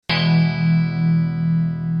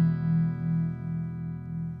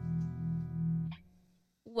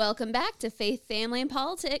Welcome back to Faith, Family, and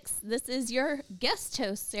Politics. This is your guest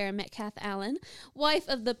host, Sarah Metcalf Allen, wife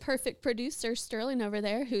of the perfect producer, Sterling, over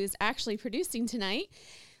there, who's actually producing tonight.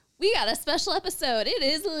 We got a special episode. It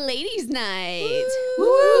is Ladies' Night.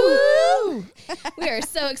 Woo! We are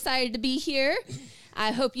so excited to be here.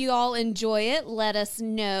 I hope you all enjoy it. Let us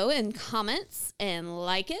know in comments and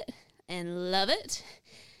like it and love it.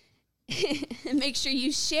 And make sure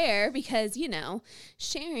you share because, you know,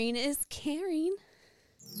 sharing is caring.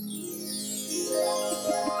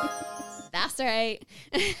 That's right.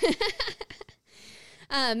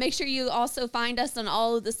 Make sure you also find us on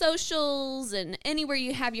all of the socials and anywhere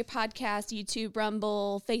you have your podcast, YouTube,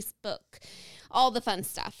 Rumble, Facebook, all the fun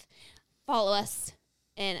stuff. Follow us.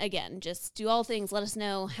 And again, just do all things. Let us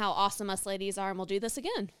know how awesome us ladies are, and we'll do this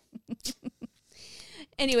again.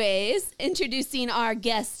 Anyways, introducing our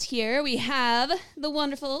guest here, we have the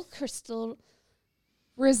wonderful Crystal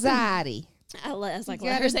Rosati. I was like,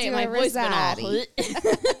 let her say it. My voice went all.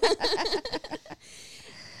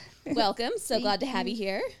 Welcome. So glad to have you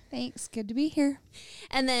here. Thanks. Good to be here.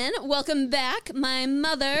 And then welcome back, my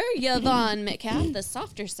mother, Yvonne Metcalf, the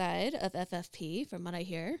softer side of FFP, from what I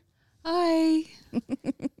hear. Hi.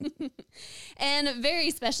 And a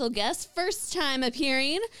very special guest, first time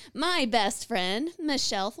appearing, my best friend,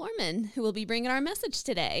 Michelle Foreman, who will be bringing our message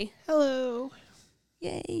today. Hello.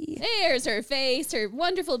 Yay. There's her face, her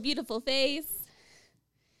wonderful, beautiful face.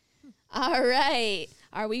 All right.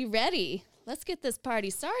 Are we ready? Let's get this party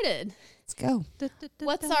started. Let's go.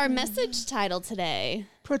 What's our message title today?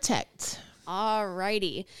 Protect. All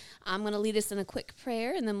righty. I'm going to lead us in a quick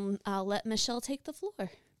prayer, and then I'll let Michelle take the floor.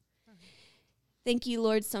 Thank you,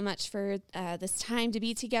 Lord, so much for this time to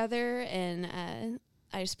be together, and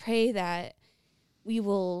I just pray that we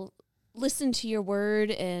will listen to your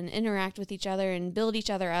word and interact with each other and build each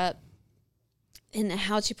other up in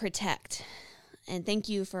how to protect. And thank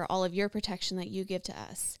you for all of your protection that you give to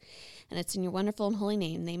us. And it's in your wonderful and holy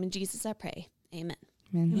name of Jesus, I pray. Amen.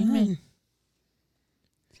 Amen.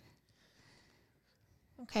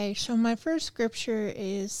 Okay, so my first scripture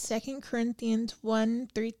is 2 Corinthians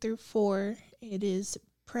 1:3-4. It is,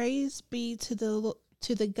 praise be to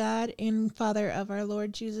the God and Father of our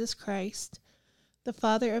Lord Jesus Christ, the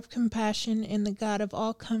Father of compassion and the God of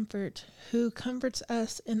all comfort, who comforts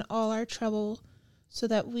us in all our trouble, so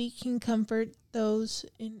that we can comfort those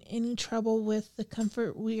in any trouble with the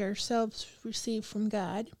comfort we ourselves receive from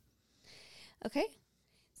God. Okay.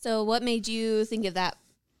 So what made you think of that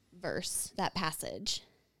verse, that passage?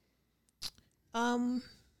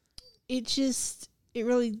 It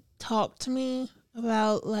really talked to me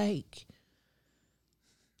about, like,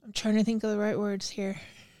 I'm trying to think of the right words here.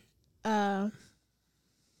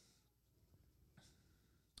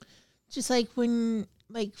 Just like when,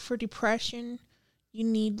 like, for depression, you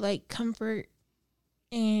need, like, comfort,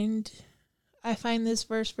 and I find this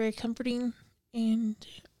verse very comforting, and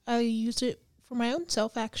I use it for my own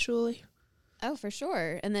self, actually. Oh, for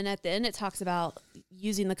sure. And then at the end, it talks about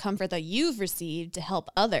using the comfort that you've received to help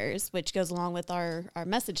others, which goes along with our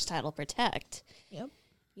message title, Protect. Yep.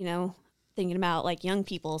 You know, thinking about, like, young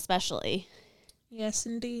people especially. Yes,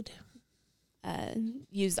 indeed.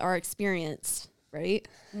 Use our experience, right?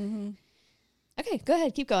 Mm-hmm. Okay, go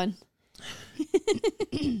ahead. Keep going.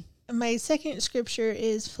 My second scripture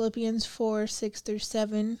is Philippians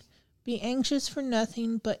 4:6-7. Be anxious for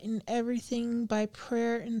nothing, but in everything by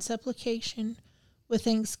prayer and supplication, with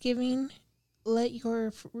thanksgiving, let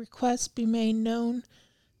your requests be made known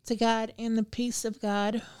to God, and the peace of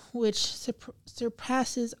God, which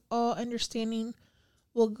surpasses all understanding,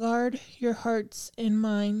 will guard your hearts and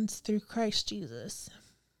minds through Christ Jesus.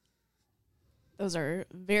 Those are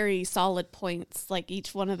very solid points. Like,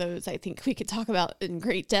 each one of those, I think we could talk about in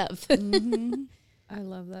great depth. Mm-hmm. I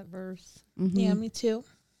love that verse. Mm-hmm. Yeah, me too.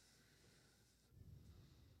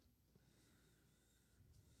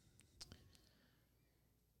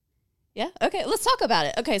 Yeah? Okay, let's talk about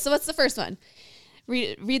it. Okay, so what's the first one?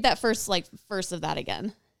 Read that first, like, verse of that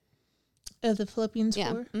again. Of the Philippians 4?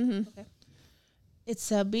 Mm-hmm. Okay.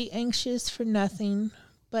 It's be anxious for nothing,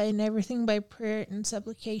 but in everything by prayer and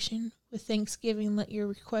supplication, with thanksgiving, let your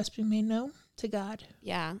requests be made known to God.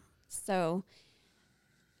 Yeah. So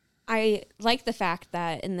I like the fact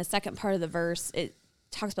that in the second part of the verse, it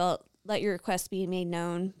talks about let your requests be made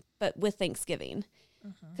known, but with thanksgiving.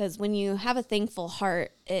 Because when you have a thankful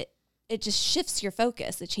heart, it just shifts your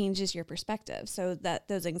focus. It changes your perspective so that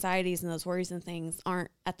those anxieties and those worries and things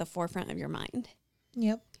aren't at the forefront of your mind.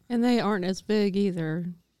 Yep. And they aren't as big either.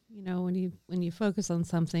 You know, when you focus on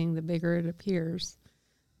something, the bigger it appears.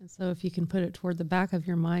 And so if you can put it toward the back of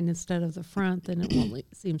your mind instead of the front, then it won't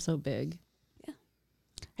seem so big. Yeah.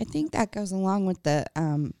 I think that goes along with the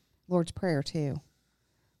Lord's Prayer too,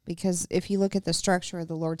 because if you look at the structure of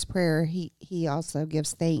the Lord's Prayer, he also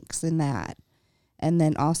gives thanks in that, and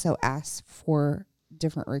then also asks for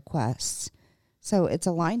different requests. So it's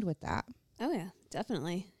aligned with that. Oh yeah,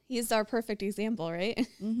 definitely. He's our perfect example, right?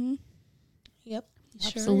 Mm-hmm. Yep. Sure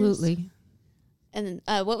is. Absolutely. And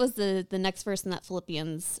what was the next verse in that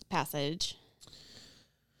Philippians passage?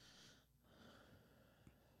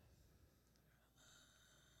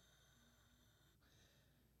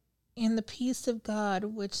 And the peace of God,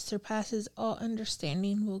 which surpasses all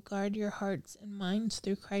understanding, will guard your hearts and minds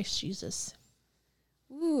through Christ Jesus.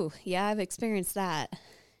 Ooh, yeah, I've experienced that.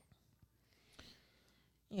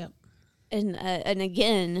 Yep. And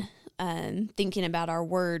again, thinking about our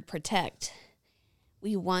word protect,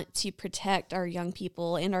 we want to protect our young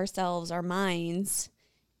people and ourselves, our minds,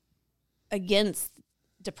 against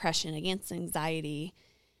depression, against anxiety.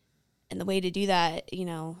 And the way to do that,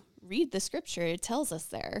 read the scripture. It tells us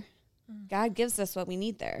there. God gives us what we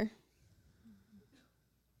need there.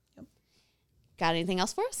 Yep. Got anything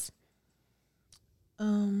else for us?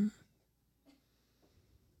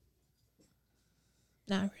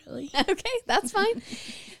 Not really. Okay, that's fine.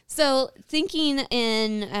 So thinking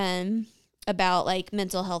in about like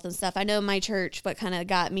mental health and stuff, I know my church, what kind of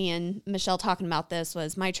got me and Michelle talking about this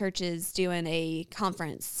was my church is doing a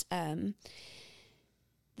conference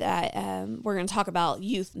that we're going to talk about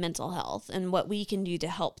youth mental health and what we can do to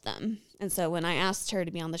help them. And so when I asked her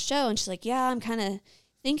to be on the show, and she's like, yeah, I'm kind of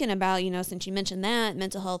thinking about, since you mentioned that,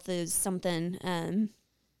 mental health is something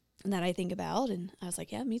that I think about. And I was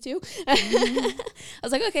like, yeah, me too. I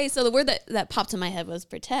was like, okay, so the word that popped in my head was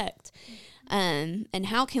protect. And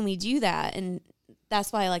how can we do that? And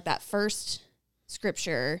that's why I like that first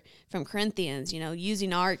scripture from Corinthians,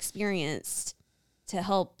 using our experience to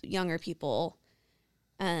help younger people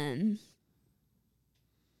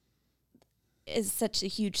is such a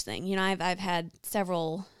huge thing. I've had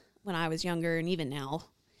several when I was younger, and even now,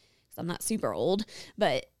 because I'm not super old,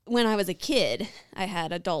 but when I was a kid, I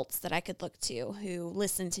had adults that I could look to who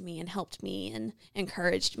listened to me and helped me and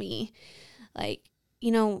encouraged me. Like,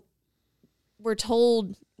 we are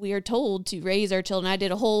told to raise our children. I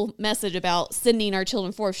did a whole message about sending our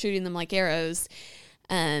children forth, shooting them like arrows.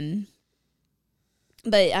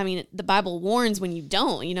 But I mean, the Bible warns when you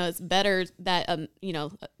don't, it's better that,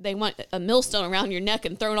 they want a millstone around your neck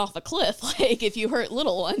and thrown off a cliff. Like if you hurt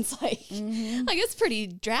little ones, like it's pretty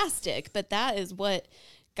drastic, but that is what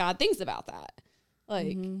God thinks about that.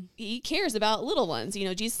 Like he cares about little ones.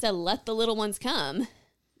 Jesus said, let the little ones come.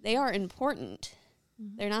 They are important.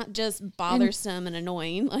 They're not just bothersome and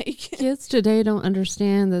annoying. Like kids today don't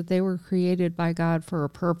understand that they were created by God for a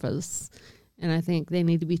purpose. And I think they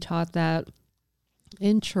need to be taught that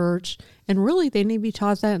in church, and really they need to be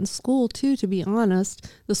taught that in school too, to be honest.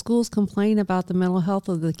 The schools complain about the mental health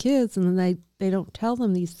of the kids, and then they don't tell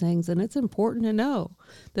them these things. And it's important to know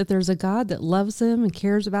that there's a God that loves them and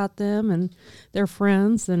cares about them and their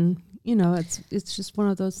friends. And it's just one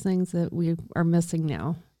of those things that we are missing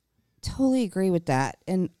now. Totally agree with that.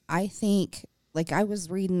 And I think, like I was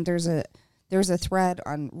reading, there's a thread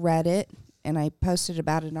on Reddit, and I posted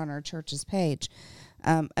about it on our church's page,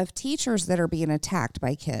 of teachers that are being attacked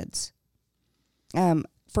by kids.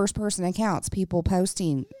 First person accounts, people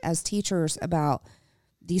posting as teachers about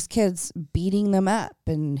these kids beating them up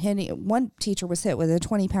and hitting. One teacher was hit with a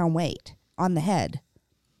 20-pound weight on the head,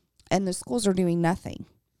 and the schools are doing nothing.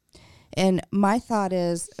 And my thought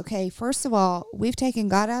is, okay, first of all, we've taken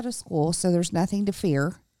God out of school, so there's nothing to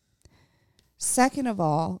fear. Second of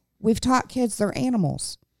all, we've taught kids they're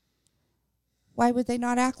animals. Why would they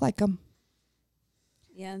not act like them?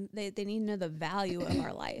 Yeah, they need to know the value of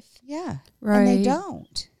our life. Yeah, Right. And they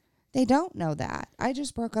don't. They don't know that. I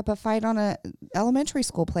just broke up a fight on a elementary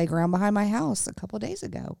school playground behind my house a couple of days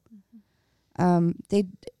ago.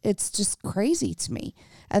 It's just crazy to me.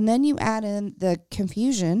 And then you add in the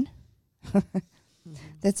confusion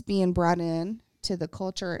that's being brought in to the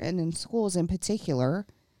culture and in schools in particular,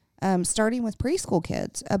 starting with preschool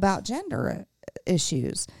kids about gender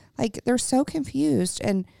issues. Like they're so confused,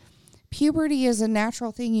 and puberty is a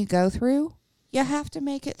natural thing you go through. You have to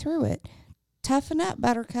make it through it. Toughen up,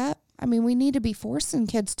 Buttercup. I mean, we need to be forcing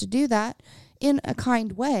kids to do that in a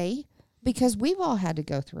kind way because we've all had to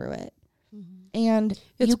go through it. And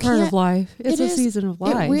It's part of life. It's a season of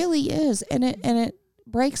life. It really is. And it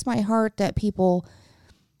breaks my heart that people,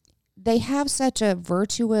 they have such a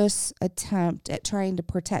virtuous attempt at trying to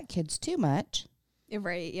protect kids too much.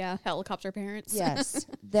 Right, yeah. Helicopter parents. Yes.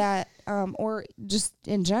 That, or just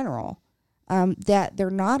in general, that they're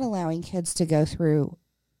not allowing kids to go through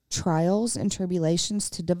trials and tribulations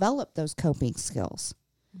to develop those coping skills.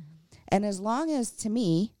 And as long as, to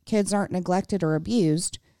me, kids aren't neglected or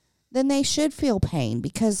abused, then they should feel pain,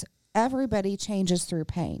 because everybody changes through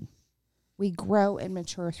pain. We grow and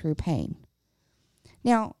mature through pain.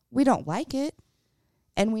 Now, we don't like it,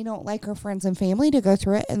 and we don't like our friends and family to go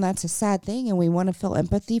through it, and that's a sad thing, and we want to feel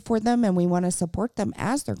empathy for them, and we want to support them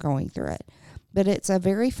as they're going through it. But it's a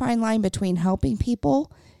very fine line between helping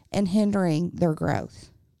people and hindering their growth.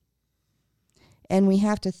 And we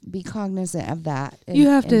have to be cognizant of that. You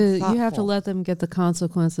have to let them get the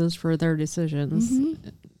consequences for their decisions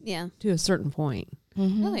Yeah. to a certain point.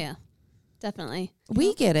 Oh, yeah. Definitely.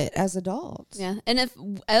 We get it as adults. Yeah. And if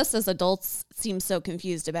us as adults seem so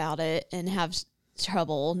confused about it and have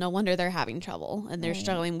trouble, no wonder they're having trouble and they're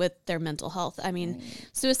struggling with their mental health. I mean,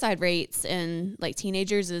 suicide rates in like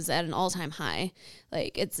teenagers is at an all-time high.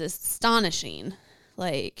 Like, it's astonishing.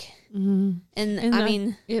 Like, and I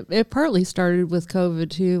mean, it partly started with COVID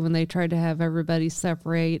too, when they tried to have everybody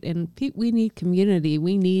separate, and we need community.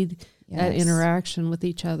 We need that interaction with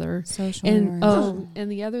each other. Social and interaction.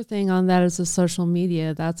 and the other thing on that is the social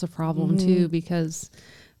media. That's a problem too, because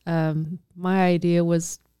my idea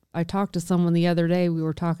was, I talked to someone the other day. We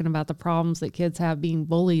were talking about the problems that kids have being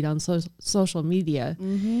bullied on social media.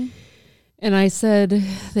 And I said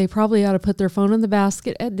they probably ought to put their phone in the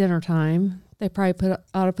basket at dinner time. They probably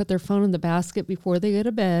ought to put their phone in the basket before they go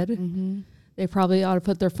to bed. They probably ought to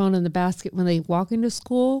put their phone in the basket when they walk into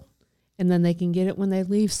school, and then they can get it when they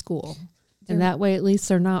leave school. And that way, at least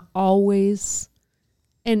they're not always,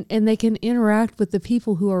 and they can interact with the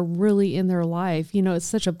people who are really in their life. You know, it's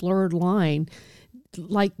such a blurred line.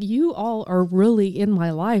 Like, you all are really in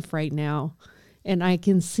my life right now, and I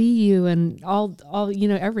can see you and all you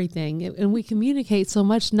know, everything. And we communicate so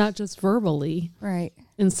much, not just verbally. Right.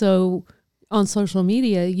 And so on social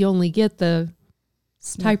media, you only get the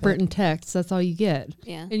typewritten text. That's all you get.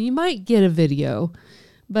 Yeah. And you might get a video,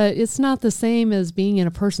 but it's not the same as being in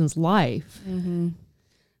a person's life.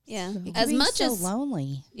 yeah. It can As be much so as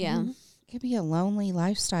lonely. yeah. It can be a lonely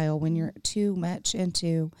lifestyle when you're too much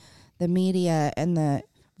into the media and the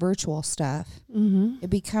virtual stuff. It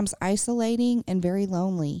becomes isolating and very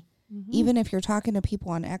lonely. Even if you're talking to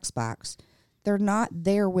people on Xbox, they're not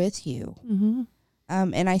there with you.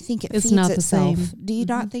 And I think it It's feeds not the itself. same. Do you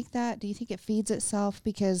not think that? Do you think it feeds itself?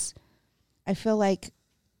 Because I feel like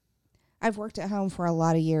I've worked at home for a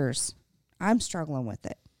lot of years. I'm struggling with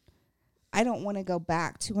it. I don't want to go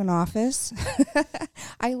back to an office.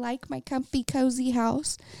 I like my comfy, cozy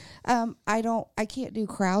house. I can't do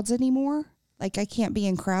crowds anymore. Like, I can't be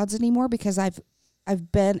in crowds anymore because I've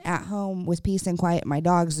been at home with peace and quiet, my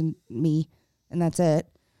dogs and me, and that's it,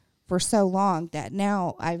 for so long that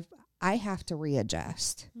now I have to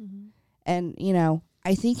readjust. And, you know,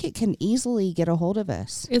 I think it can easily get a hold of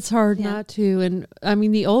us. It's hard not to. And I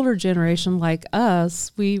mean, the older generation like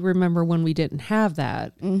us, we remember when we didn't have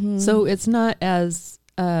that. So it's not as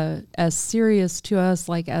serious to us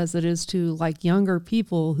like as it is to like younger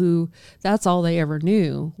people who that's all they ever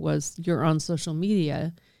knew was you're on social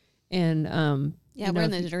media. And Yeah, we're in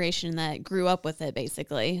the generation that grew up with it,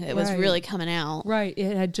 basically. It was really coming out. Right.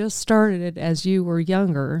 It had just started as you were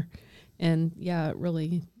younger. And yeah,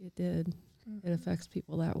 it did. It affects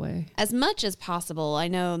people that way. As much as possible, I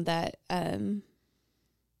know that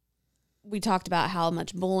we talked about how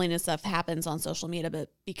much bullying and stuff happens on social media,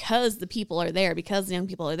 but because the people are there, because the young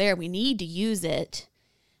people are there, we need to use it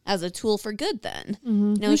as a tool for good then.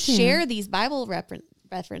 You know, share these Bible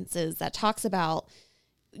references that talks about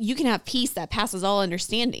you can have peace that passes all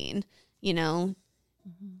understanding. You know,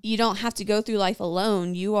 you don't have to go through life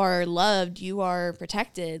alone. You are loved. You are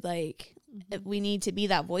protected. Like, we need to be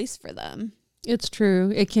that voice for them. It's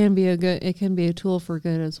true. It can be a tool for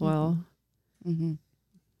good as well. What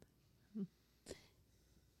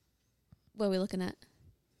are we looking at?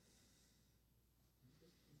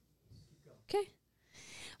 Okay.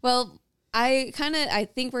 Well, I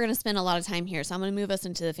think we're going to spend a lot of time here, so I'm going to move us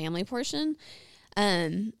into the family portion.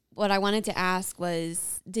 What I wanted to ask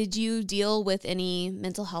was, did you deal with any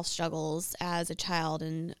mental health struggles as a child,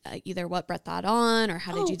 and either what brought that on, or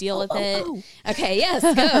how did you deal with it? Okay, yes,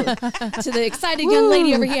 go to the excited young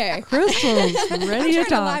lady over here. Crystal's ready to To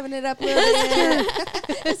talk. liven it up a little bit.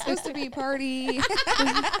 It's supposed to be a party.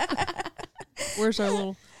 Where's our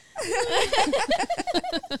little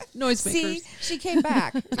noisemakers? See, she came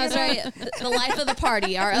back. I'm sorry, the life of the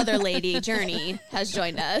party, our other lady, Journey, has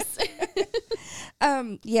joined us.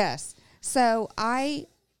 Yes. So I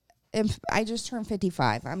just turned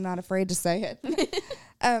 55. I'm not afraid to say it.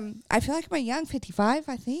 I feel like I'm a young 55,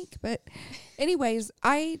 I think. But anyways,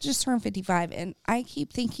 I just turned 55, and I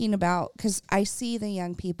keep thinking about, because I see the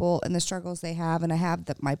young people and the struggles they have, and I have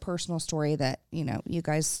my personal story that, you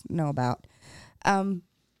guys know about.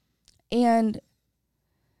 And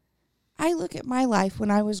I look at my life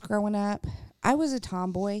when I was growing up. I was a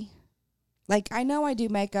tomboy. Like, I know I do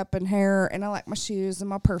makeup and hair, and I like my shoes and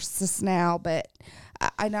my purses now, but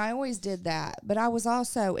I always did that. But I was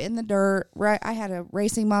also in the dirt, right? I had a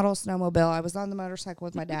racing model snowmobile. I was on the motorcycle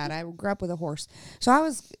with my dad. I grew up with a horse. So I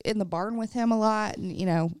was in the barn with him a lot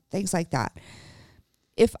and, things like that.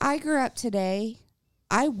 If I grew up today,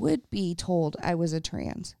 I would be told I was a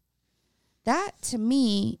trans. That, to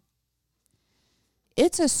me,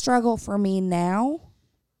 it's a struggle for me now.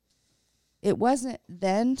 It wasn't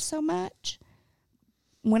then so much.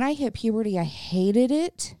 When I hit puberty, I hated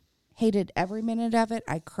it. Hated every minute of it.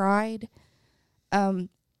 I cried.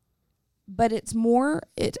 But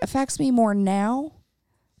it affects me more now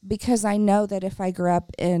because I know that if I grew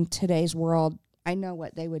up in today's world, I know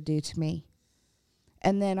what they would do to me.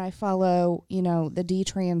 And then I follow, the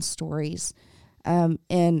D-trans stories.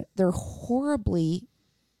 And they're horribly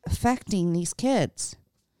affecting these kids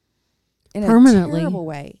in Permanently. a terrible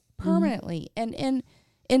way. Permanently. And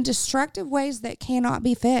in destructive ways that cannot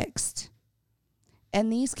be fixed.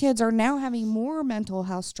 And these kids are now having more mental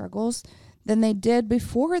health struggles than they did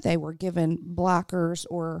before they were given blockers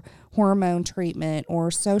or hormone treatment or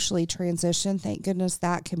socially transitioned. Thank goodness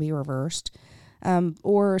that can be reversed,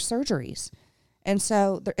 or surgeries. And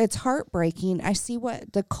so it's heartbreaking. I see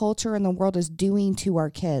what the culture and the world is doing to our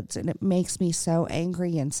kids, and it makes me so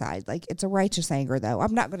angry inside. Like, it's a righteous anger, though.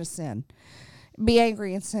 I'm not going to sin. Be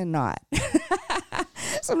angry and sin not.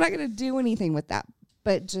 So I'm not going to do anything with that,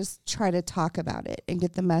 but just try to talk about it and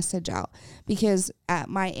get the message out. Because at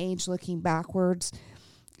my age, looking backwards,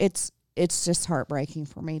 it's just heartbreaking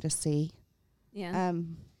for me to see. Yeah.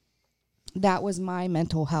 That was my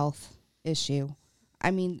mental health issue.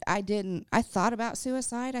 I mean, I thought about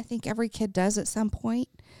suicide. I think every kid does at some point.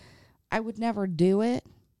 I would never do it,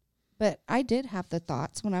 but I did have the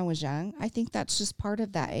thoughts when I was young. I think that's just part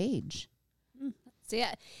of that age. So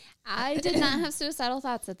yeah, I did not have suicidal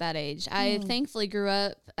thoughts at that age. I thankfully grew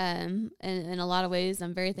up in a lot of ways.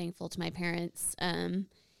 I'm very thankful to my parents.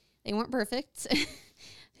 They weren't perfect.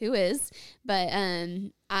 Who is? But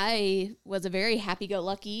I was a very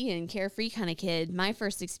happy-go-lucky and carefree kind of kid. My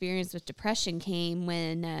first experience with depression came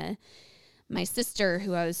when my sister,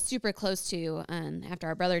 who I was super close to after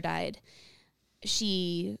our brother died,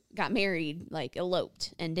 she got married, like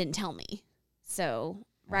eloped, and didn't tell me. So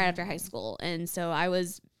right after high school. And so I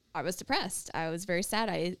was depressed. I was very sad.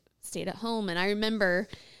 I stayed at home. And I remember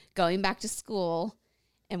going back to school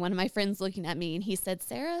and one of my friends looking at me and he said,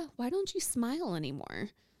 "Sarah, why don't you smile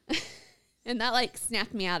anymore?" And that like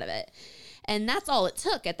snapped me out of it. And that's all it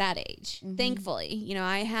took at that age. Thankfully,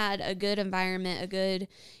 I had a good environment, a good,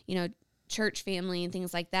 church family and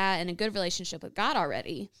things like that, and a good relationship with God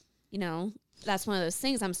already. That's one of those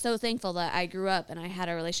things. I'm so thankful that I grew up and I had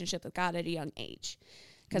a relationship with God at a young age.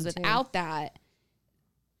 Because without that,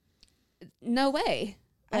 no way.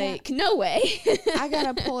 No way. I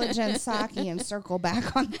got to pull a Jen Psaki and circle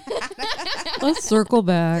back on that. Let's circle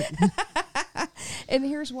back. And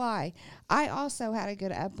here's why. I also had a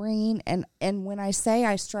good upbringing. And when I say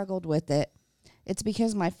I struggled with it, it's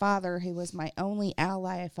because my father, who was my only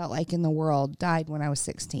ally I felt like in the world, died when I was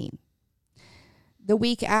 16. The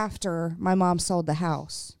week after, my mom sold the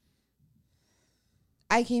house.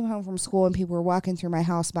 I came home from school and people were walking through my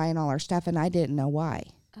house buying all our stuff, and I didn't know why.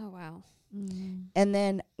 Oh, wow. And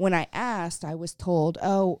then when I asked, I was told,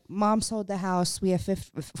 "Oh, Mom sold the house. We have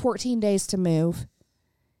 14 days to move."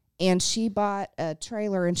 And she bought a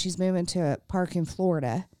trailer and she's moving to a park in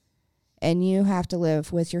Florida. And you have to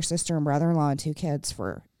live with your sister and brother-in-law and 2 kids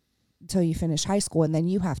until you finish high school, and then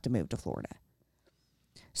you have to move to Florida.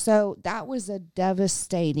 So that was a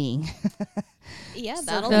devastating. Yeah, So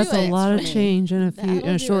that'll That's do it. a lot of for me. change in That'll a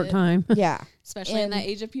do short it. time. Yeah. Especially in that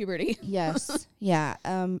age of puberty. Yes. Yeah.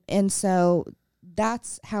 And so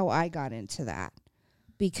that's how I got into that,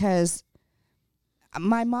 because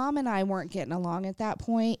my mom and I weren't getting along at that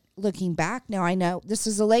point. Looking back, now I know this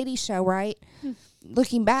is a lady show, right?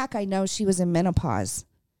 Looking back, I know she was in menopause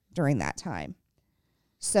during that time.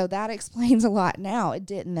 So that explains a lot now. It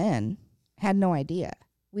didn't then. Had no idea.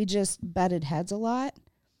 We just butted heads a lot.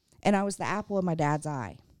 And I was the apple of my dad's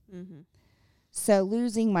eye. Mm-hmm. So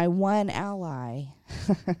losing my one ally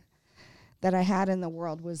that I had in the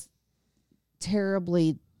world was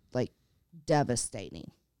terribly,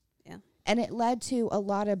 devastating. Yeah. And it led to a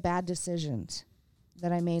lot of bad decisions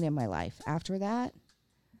that I made in my life after that.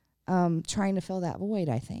 trying to fill that void,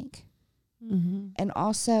 I think. Mm-hmm. And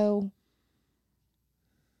also,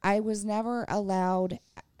 I was never allowed,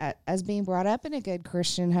 as being brought up in a good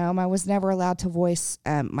Christian home, I was never allowed to voice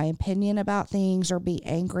my opinion about things or be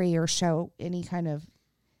angry or show any kind of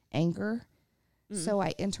anger. So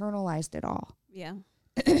I internalized it all. Yeah.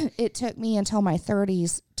 It took me until my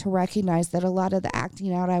 30s to recognize that a lot of the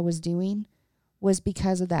acting out I was doing was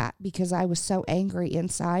because of that, because I was so angry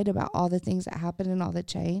inside about all the things that happened and all the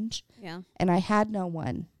change. Yeah. And I had no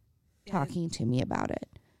one talking to me about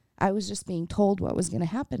it. I was just being told what was going to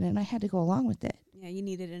happen, and I had to go along with it. Yeah. You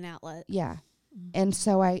needed an outlet. Yeah. And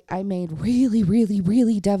so I made really, really,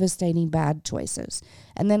 really devastating bad choices.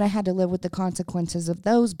 And then I had to live with the consequences of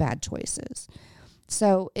those bad choices.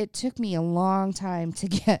 So it took me a long time to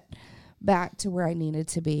get back to where I needed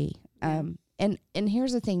to be. And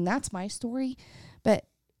here's the thing, that's my story. But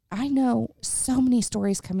I know so many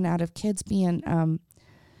stories coming out of kids being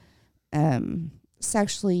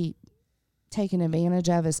sexually taken advantage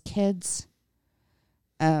of as kids.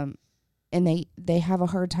 And they have a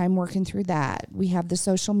hard time working through that. We have the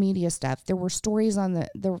social media stuff. There were stories on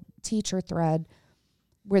the teacher thread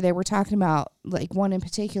where they were talking about, like, one in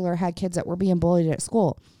particular had kids that were being bullied at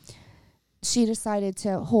school. She decided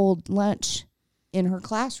to hold lunch in her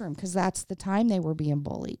classroom because that's the time they were being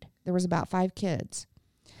bullied. There was about 5 kids.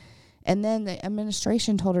 And then the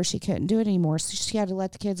administration told her she couldn't do it anymore, so she had to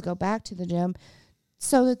let the kids go back to the gym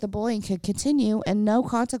so that the bullying could continue and no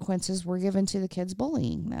consequences were given to the kids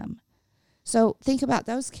bullying them. So think about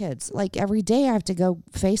those kids. Like, every day I have to go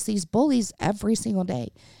face these bullies every single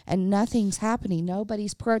day, and nothing's happening.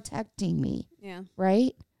 Nobody's protecting me. Yeah.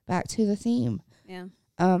 Right? Back to the theme. Yeah.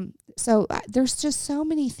 So there's just so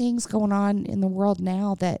many things going on in the world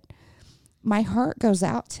now that my heart goes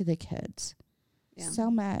out to the kids. Yeah. So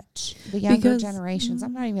much. The younger Because- generations.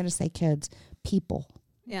 I'm not even going to say kids. People.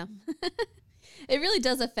 Yeah. It really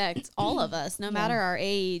does affect all of us, no matter our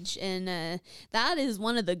age. And that is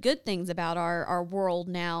one of the good things about our world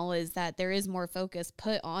now, is that there is more focus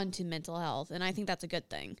put onto mental health. And I think that's a good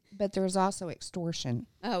thing. But there's also extortion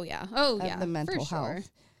Oh, yeah. Oh, of yeah. the mental for health. sure.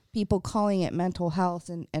 People calling it mental health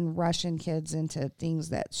and rushing kids into things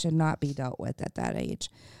that should not be dealt with at that age.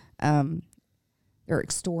 They're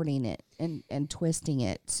extorting it and twisting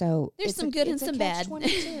it. So There's it's some good and some bad.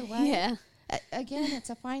 catch-22, right? Yeah. Again, it's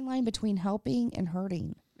a fine line between helping and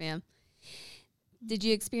hurting. Yeah. Did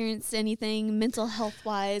you experience anything mental health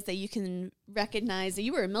wise that you can recognize? That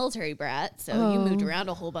you were a military brat, so you moved around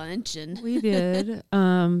a whole bunch, and We did.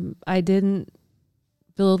 I didn't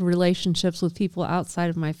build relationships with people outside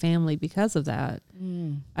of my family because of that.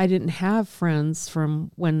 I didn't have friends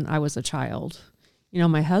from when I was a child. You know,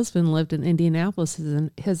 my husband lived in Indianapolis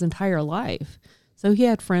his entire life. So he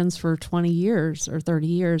had friends for 20 years or 30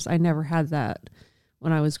 years. I never had that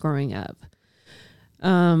when I was growing up.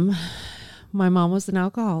 My mom was an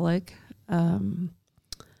alcoholic.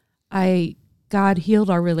 God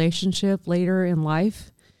healed our relationship later in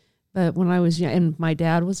life. But when I was young, and my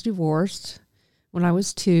dad was divorced when I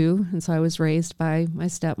was 2. And so I was raised by my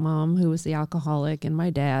stepmom, who was the alcoholic, and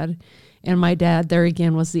my dad. And my dad, there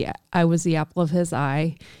again, I was the apple of his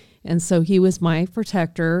eye. And so he was my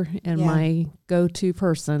protector and my go-to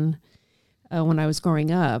person when I was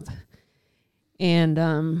growing up. And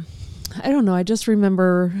I don't know, I just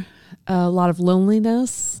remember a lot of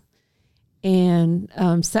loneliness. And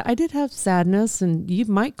I did have sadness, and you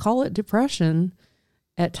might call it depression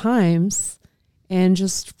at times, and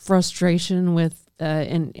just frustration with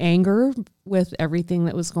and anger with everything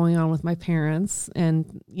that was going on with my parents.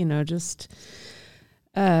 And, you know, just...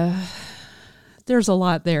 there's a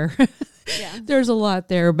lot there. yeah, There's a lot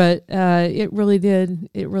there, but it really did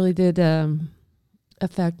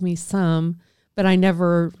affect me some. But I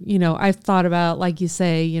never, you know, I've thought about, like you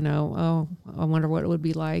say, you know, oh, I wonder what it would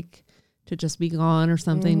be like to just be gone or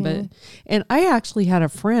something. And I actually had a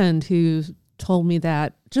friend who told me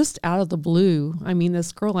that just out of the blue. I mean,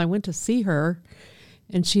 this girl, I went to see her,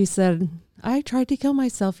 and she said, I tried to kill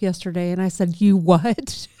myself yesterday. And I said, you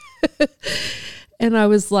what? And I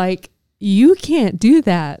was like, you can't do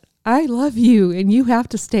that. I love you and you have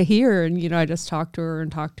to stay here. And, you know, I just talked to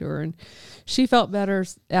her. And she felt better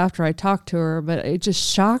after I talked to her, but it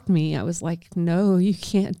just shocked me. I was like, no, you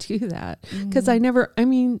can't do that. Because I never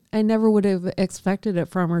would have expected it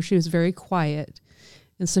from her. She was very quiet.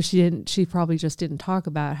 And so she probably just didn't talk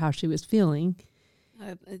about how she was feeling.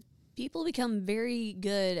 people become very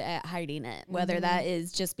good at hiding it, whether that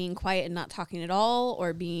is just being quiet and not talking at all,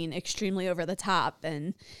 or being extremely over the top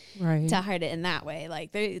and to hide it in that way.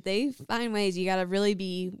 Like they find ways. You got to really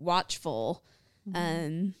be watchful,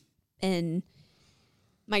 and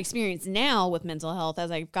my experience now with mental health as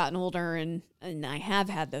I've gotten older and I have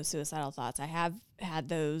had those suicidal thoughts. I have had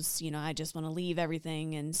those, I just want to leave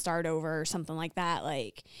everything and start over or something like that.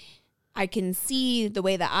 Like, I can see the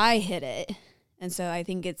way that I hit it. And so I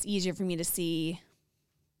think it's easier for me to see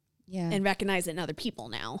and recognize it in other people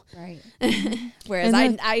now. Right. Whereas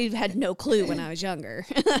I had no clue when I was younger.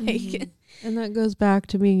 And that goes back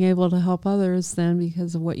to being able to help others then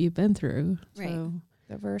because of what you've been through. Right. So,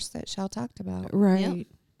 The verse that Shell talked about. right. Yep.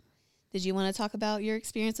 Did you want to talk about your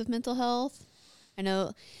experience with mental health? I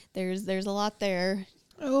know there's a lot there.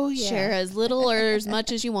 Oh, yeah. Share as little or as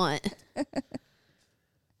much as you want.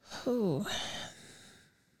 Ooh.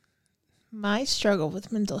 My struggle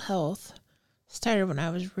with mental health started when I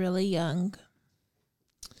was really young.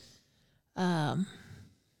 I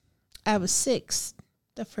was 6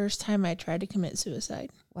 the first time I tried to commit suicide.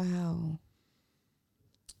 Wow.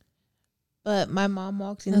 But my mom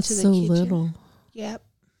walked into That's the so kitchen. little. Yep.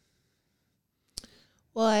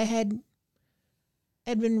 Well, I had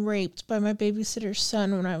been raped by my babysitter's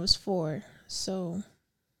son when I was 4. So,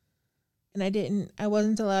 and I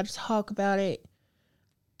wasn't allowed to talk about it.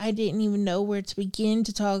 I didn't even know where to begin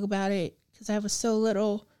to talk about it because I was so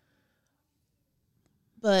little.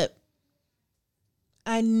 But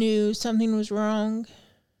I knew something was wrong.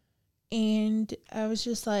 And I was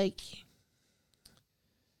just like,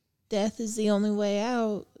 death is the only way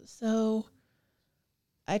out. So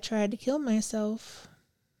I tried to kill myself.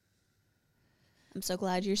 I'm so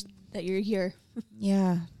glad that you're here.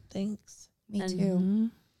 Yeah. Thanks. Me And- too.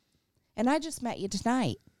 Mhm. And I just met you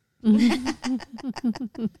tonight.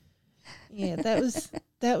 Yeah, that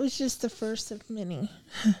was just the first of many.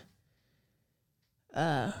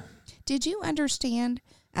 Did you understand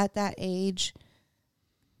at that age?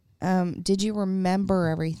 Did you remember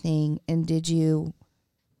everything, and did you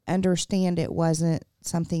understand it wasn't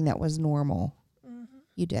something that was normal? Mm-hmm.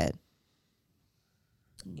 You did.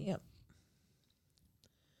 Yep.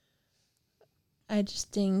 I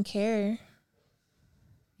just didn't care.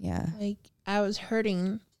 Yeah. Like, I was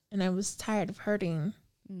hurting and I was tired of hurting.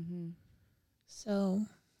 Mm-hmm. So,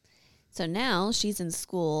 So now she's in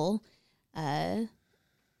school to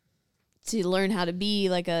learn how to be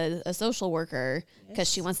like a social worker because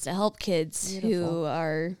she wants to help kids who Beautiful.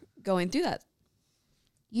 are going through that.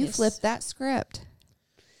 You Yes. flipped that script.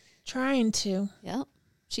 trying to. Yep.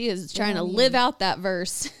 She is trying to on you. live out that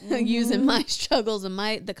verse using my struggles and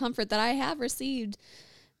the comfort that I have received.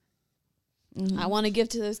 I want to give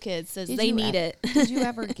to those kids says Did they you need it. Did you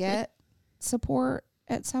ever get support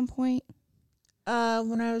at some point?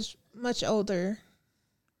 When I was much older,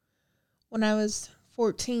 when I was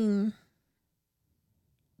 14,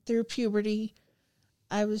 through puberty,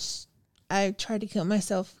 I tried to kill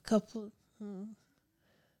myself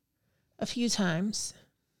a few times.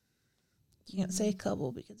 Can't say a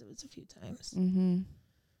couple because it was a few times. Mm-hmm.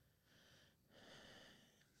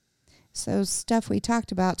 So stuff we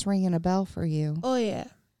talked about's ringing a bell for you. Oh yeah,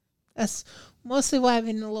 that's mostly why I've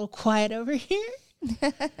been a little quiet over here.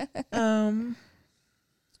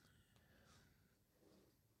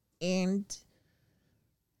 And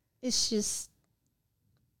it's just,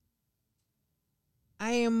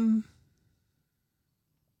 I am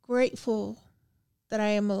grateful that I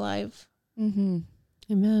am alive, Mm-hmm.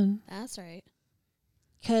 Amen. That's right.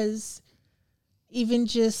 because even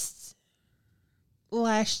just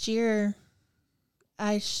last year,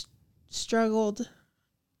 I struggled.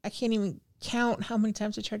 I can't even count how many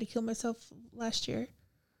times I tried to kill myself last year.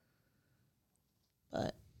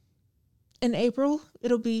 But in April,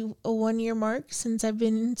 it'll be a 1-year mark since I've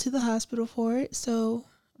been to the hospital for it. So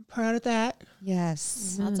I'm proud of that.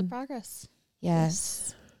 Yes. Lots of progress.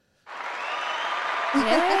 Yes.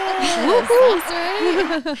 Yes,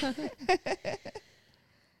 that's right.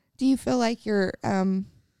 Do you feel like you're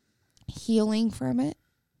healing from it?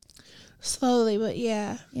 Slowly, but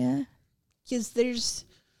yeah. Yeah. Because there's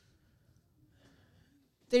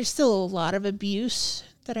still a lot of abuse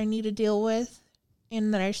that I need to deal with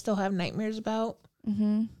and that I still have nightmares about.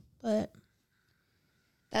 Mm-hmm. But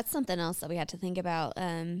That's something else that we had to think about,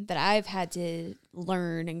 that I've had to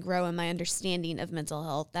learn and grow in my understanding of mental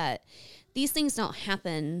health, that these things don't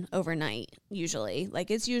happen overnight usually. Like,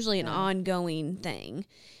 it's usually an ongoing thing.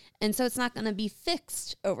 And so it's not going to be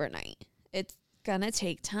fixed overnight. It's going to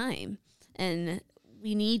take time. And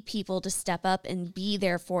we need people to step up and be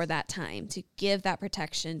there for that time, to give that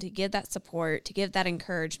protection, to give that support, to give that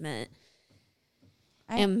encouragement.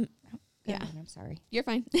 And Go yeah, ahead, I'm sorry. you're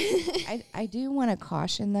fine. I do want to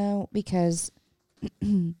caution though, because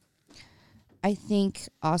I think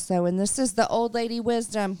also, and this is the old lady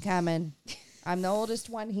wisdom coming. I'm the oldest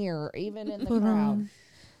one here, even in the crowd.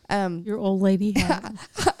 Your old lady hat.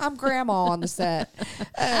 I'm grandma on the set.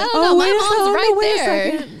 I don't know. My mom's right wait a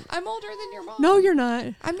there. second. I'm older than your mom. No, you're not.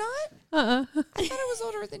 I'm not? I I thought I was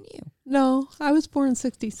older than you. No, I was born in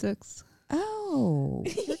 66. Oh.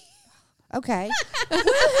 Okay.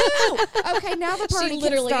 Okay, now the party She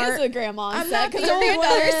literally can start. is a grandma on I'm set not the because old her one.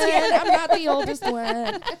 granddaughters. I'm not the oldest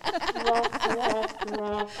one.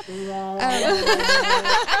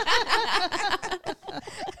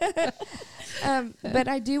 But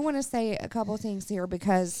I do want to say a couple things here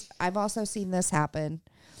because I've also seen this happen.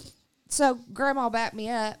 So, Grandma, back me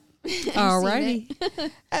up. Alrighty.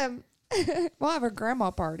 We'll have a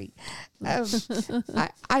grandma party.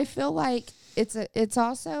 I feel like it's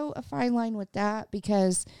also a fine line with that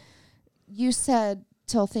because you said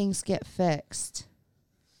till things get fixed.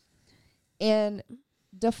 And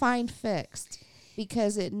define fixed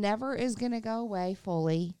because it never is going to go away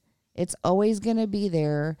fully. It's always going to be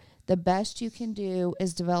there. The best you can do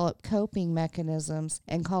is develop coping mechanisms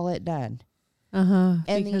and call it done. And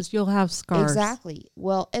Because you'll have scars. Exactly.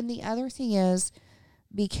 Well, and the other thing is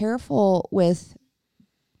be careful with,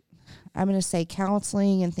 I'm going to say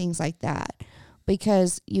counseling and things like that,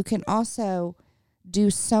 because you can also do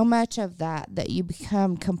so much of that you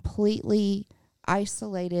become completely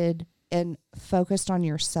isolated and focused on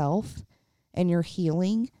yourself and your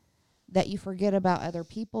healing that you forget about other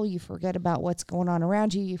people, you forget about what's going on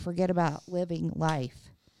around you, you forget about living life.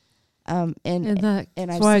 And that's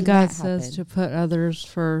I've why seen God that says happen. to put others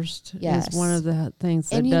first Yes. is one of the things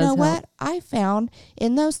that And you does know help. what? I found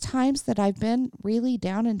in those times that I've been really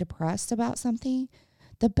down and depressed about something,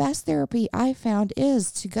 the best therapy I found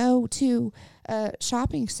is to go to a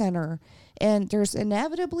shopping center and there's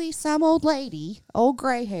inevitably some old lady, old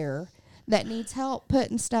gray hair, that needs help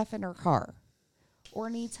putting stuff in her car or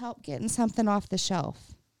needs help getting something off the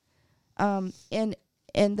shelf.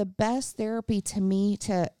 And the best therapy to me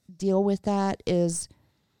to deal with that is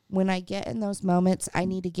when I get in those moments, I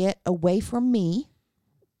need to get away from me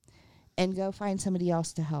and go find somebody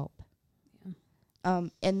else to help.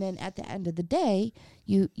 And then at the end of the day,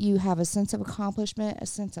 you have a sense of accomplishment, a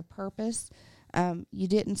sense of purpose. You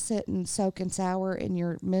didn't sit and soak and sour in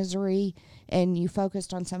your misery, and you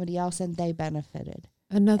focused on somebody else, and they benefited.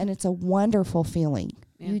 And it's a wonderful feeling.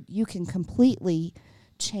 Yeah. You can completely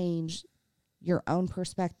change your own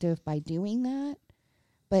perspective by doing that.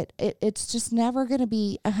 But it's just never going to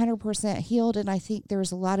be 100% healed. And I think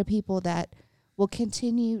there's a lot of people that will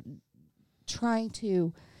continue trying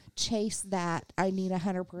to chase that. I need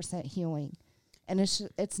 100% healing. And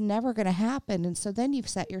it's never going to happen. And so then you've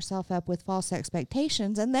set yourself up with false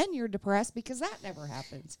expectations. And then you're depressed because that never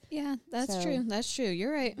happens. Yeah, that's So- true. That's true.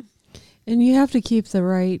 You're right. And you have to keep the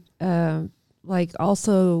right, like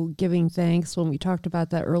also giving thanks when we talked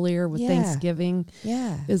about that earlier with Yeah. Thanksgiving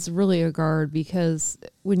Yeah. is really a guard because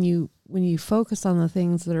when you focus on the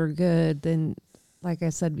things that are good, then like I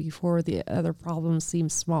said before, the other problems seem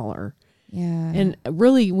smaller. Yeah. And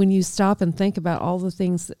really, when you stop and think about all the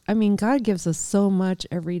things, I mean, God gives us so much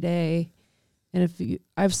every day. And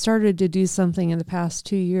I've started to do something in the past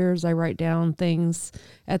 2 years, I write down things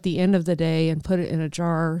at the end of the day and put it in a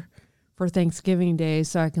jar for Thanksgiving Day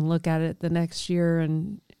so I can look at it the next year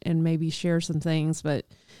and maybe share some things, but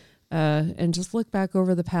and just look back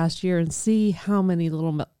over the past year and see how many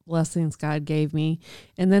little blessings God gave me.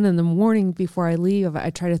 And then in the morning before I leave, I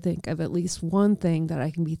try to think of at least one thing that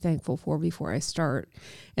I can be thankful for before I start.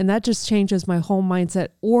 And that just changes my whole mindset.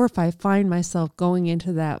 Or if I find myself going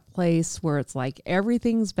into that place where it's like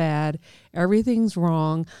everything's bad, everything's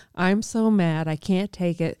wrong, I'm so mad, I can't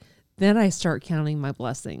take it, then I start counting my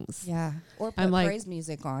blessings. Yeah. Or put I'm like- praise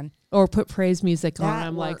music on. Or put praise music on. That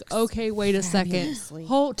I'm like, works okay, wait a second. fabulously.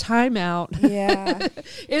 Hold time out. Yeah.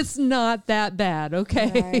 It's not that bad,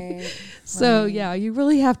 okay? Right. So, right. yeah, you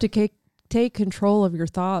really have to take control of your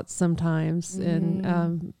thoughts sometimes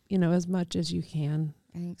Mm-hmm. and, as much as you can.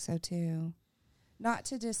 I think so too. Not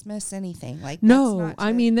to dismiss anything. Like No, that's not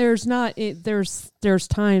I to- mean, there's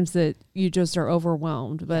times that you just are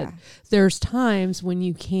overwhelmed, but Yeah. there's times when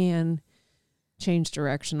you can change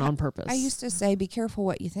direction on purpose. I used to say, be careful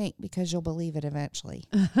what you think because you'll believe it eventually.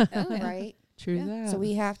 Oh, yeah. Right. True Yeah. that. So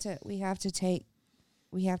we have to take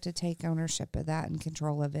ownership of that and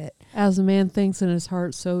control of it. As a man thinks in his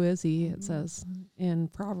heart, so is he, Mm-hmm. it says in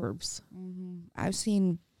Proverbs. I've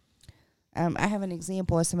seen. I have an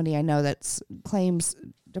example of somebody I know that claims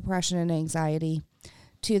depression and anxiety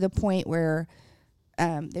to the point where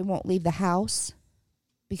they won't leave the house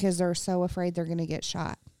because they're so afraid they're going to get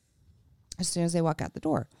shot as soon as they walk out the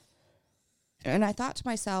door. And I thought to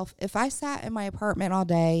myself, if I sat in my apartment all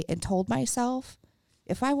day and told myself,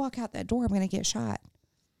 if I walk out that door, I'm going to get shot,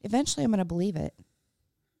 eventually I'm going to believe it.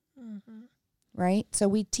 right? So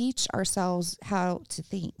we teach ourselves how to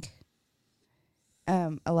think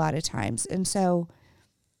a lot of times. And so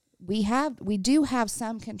we do have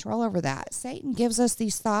some control over that. Satan gives us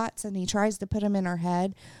these thoughts and he tries to put them in our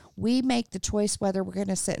head. We make the choice whether we're going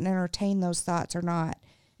to sit and entertain those thoughts or not.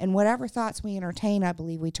 And whatever thoughts we entertain, I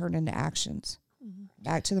believe we turn into actions.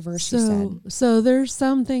 Back to the verse you said. So there's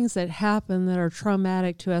some things that happen that are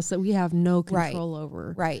traumatic to us that we have no control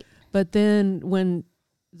over. Right. But then when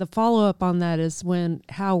the follow-up on that is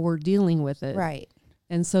how we're dealing with it. Right.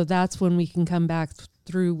 And so that's when we can come back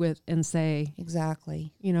through with and say,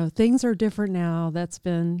 exactly, things are different now. That's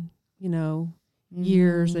been,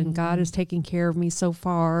 years, and God has taken care of me so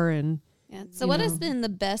far. And yeah. So what has been the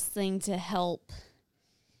best thing to help,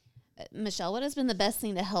 Michelle, what has been the best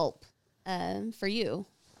thing to help for you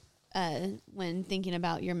when thinking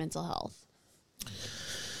about your mental health?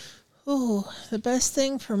 Oh, the best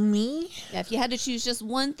thing for me? Yeah, if you had to choose just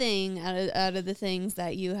one thing out of the things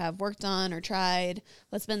that you have worked on or tried,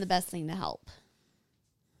 what's been the best thing to help?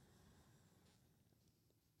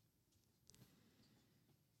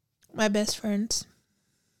 My best friends.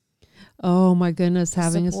 Oh my goodness,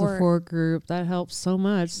 having a support group, that helps so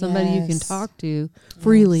much. Somebody you can talk to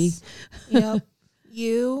freely. Yep.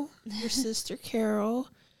 You, your sister Carol,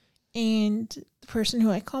 and the person who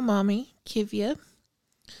I call Mommy, Kivya.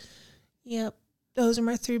 Yep. Those are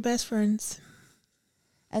my 3 best friends.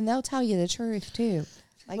 And they'll tell you the truth too.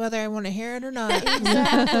 Like, whether I want to hear it or not.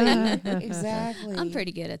 Exactly. I'm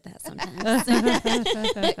pretty good at that sometimes.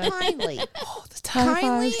 But kindly. All the time.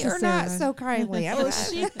 Kindly or not so kindly?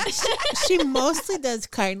 She mostly does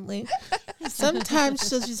kindly. Sometimes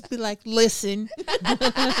she'll just be like, listen.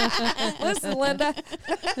 Listen, Linda.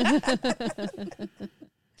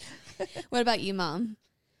 What about you, Mom?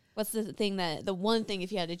 What's the one thing,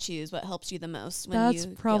 if you had to choose, what helps you the most? That's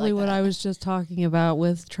probably what I was just talking about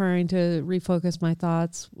with trying to refocus my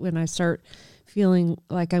thoughts. When I start feeling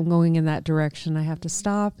like I'm going in that direction, I have to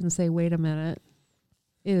stop and say, wait a minute.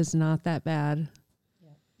 It is not that bad.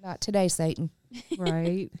 Not today, Satan.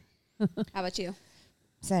 Right. How about you?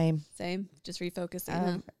 Same. Just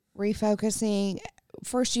refocusing. Refocusing.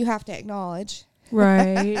 First, you have to acknowledge.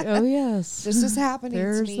 Right. Oh, yes. This is happening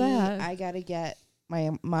to me. That. I got to get my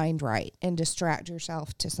mind right and distract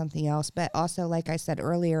yourself to something else. But also, like I said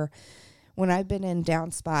earlier, when I've been in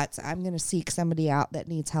down spots, I'm going to seek somebody out that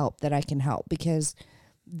needs help that I can help, because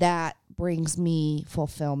that brings me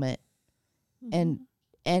fulfillment. And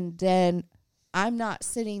then I'm not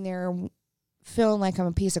sitting there feeling like I'm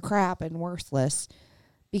a piece of crap and worthless,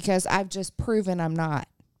 because I've just proven I'm not.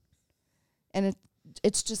 And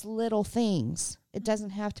it's just little things. It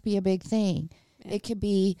doesn't have to be a big thing. Yeah. It could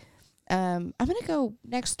be, I'm going to go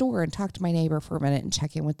next door and talk to my neighbor for a minute and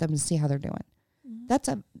check in with them and see how they're doing. Mm-hmm.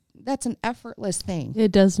 That's an effortless thing.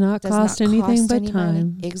 It does not cost anything but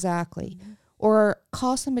time. Exactly. Mm-hmm. Or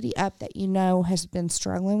call somebody up that you know has been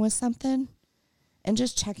struggling with something and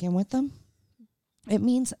just check in with them. It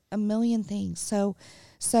means a million things.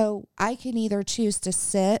 So I can either choose to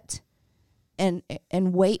sit and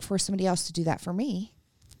wait for somebody else to do that for me,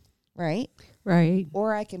 right? Right.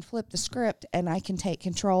 Or I can flip the script and I can take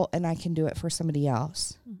control and I can do it for somebody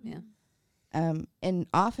else. Yeah. And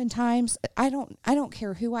oftentimes I don't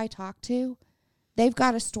care who I talk to, they've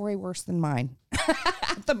got a story worse than mine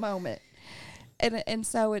at the moment. And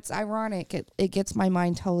so it's ironic. It gets my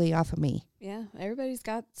mind totally off of me. Yeah. Everybody's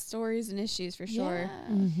got stories and issues for sure.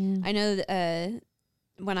 Yeah. Mm-hmm. I know that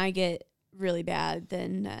when I get really bad,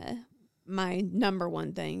 then my number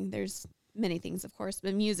one thing, there's many things, of course,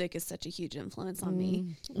 but music is such a huge influence on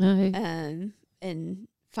me. And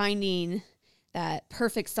finding that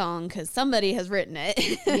perfect song because somebody has written it.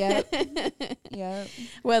 Yep.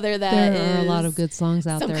 Whether that there are a lot of good songs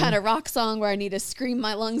out there. Some kind of rock song where I need to scream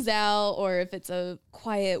my lungs out, or if it's a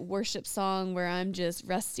quiet worship song where I'm just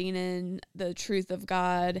resting in the truth of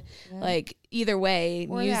God. Yeah. Like either way,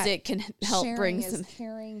 or music can help bring some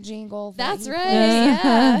caring jingle. That's right.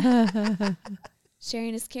 Yeah.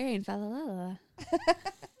 Sharing is caring. Fa la la la.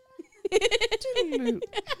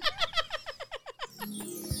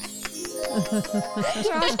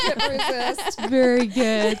 Josh couldn't resist. Very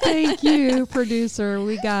good. Thank you, producer.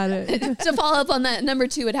 We got it. To follow up on that, number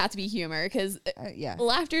 2 would have to be humor, because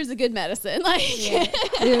laughter is a good medicine.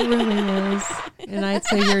 It really is. And I'd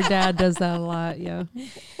say your dad does that a lot. Yeah.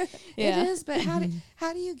 It is. But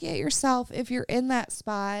how do you get yourself, if you're in that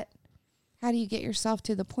spot, how do you get yourself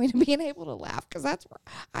to the point of being able to laugh? Because that's where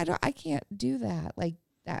I can't do that like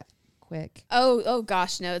that quick. Oh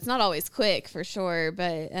gosh, no, it's not always quick for sure,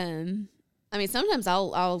 but I mean, sometimes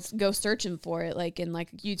I'll go searching for it, like in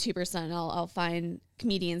like YouTube or something. I'll find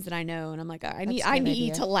comedians that I know, and I'm like, I need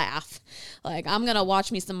idea. to laugh. Like, I'm gonna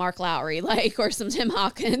watch me some Mark Lowry, like, or some Tim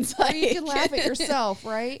Hawkins. Like, You can laugh at yourself,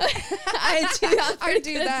 right? I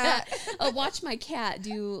do that. I'll watch my cat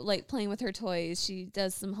do like playing with her toys. She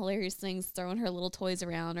does some hilarious things, throwing her little toys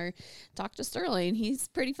around, or talk to Sterling. He's a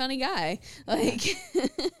pretty funny guy. Like,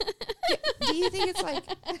 Do you think it's like?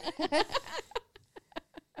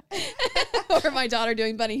 or my daughter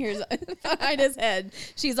doing bunny ears behind his head.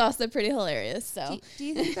 She's also pretty hilarious. So, Do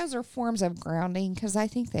you think those are forms of grounding? Because I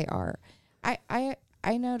think they are. I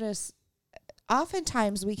notice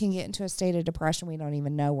oftentimes we can get into a state of depression we don't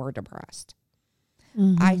even know we're depressed.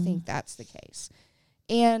 I think that's the case.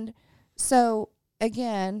 And so,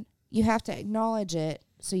 again, you have to acknowledge it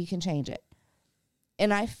so you can change it.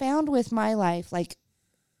 And I found with my life, like,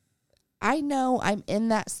 I know I'm in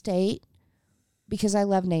that state because I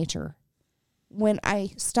love nature. When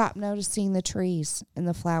I stop noticing the trees and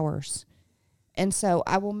the flowers. And so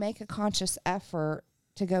I will make a conscious effort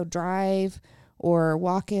to go drive or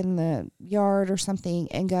walk in the yard or something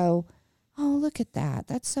and go, oh, look at that.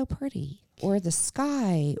 That's so pretty. Or the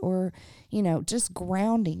sky, or, just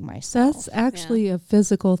grounding myself. That's actually a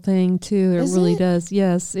physical thing too. It Is really it? does.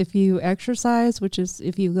 Yes. If you exercise, which is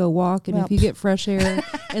if you go walk and if you get fresh air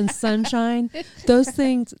and sunshine, those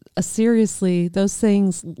things, seriously, those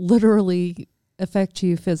things literally affect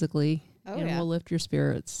you physically and will lift your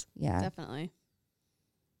spirits. Yeah. definitely.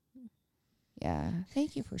 Yeah.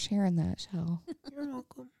 Thank you for sharing that, Shell. You're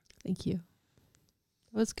welcome. Thank you.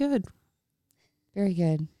 That was good. Very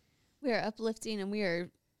good. We are uplifting and we are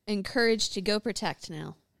encouraged to go protect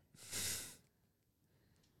now.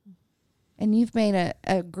 And you've made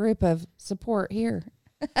a group of support here.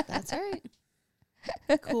 That's all right.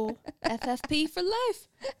 Cool. FFP for life.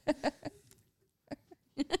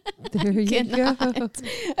 There you go.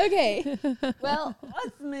 Okay. Well,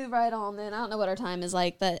 let's move right on then. I don't know what our time is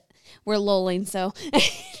like, but we're lolling. So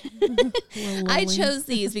I chose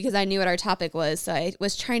these because I knew what our topic was. So I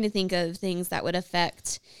was trying to think of things that would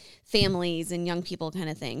affect families and young people kind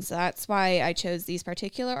of thing. So that's why I chose these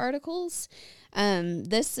particular articles.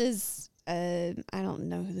 This is, I don't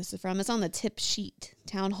know who this is from. It's on the Tip Sheet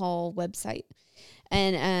Town Hall website.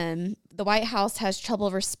 And the White House has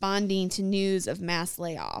trouble responding to news of mass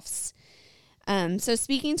layoffs. So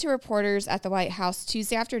speaking to reporters at the White House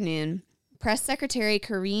Tuesday afternoon, Press Secretary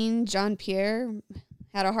Karine Jean-Pierre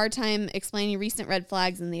had a hard time explaining recent red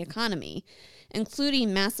flags in the economy,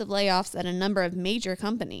 including massive layoffs at a number of major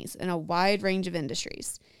companies in a wide range of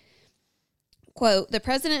industries. Quote, the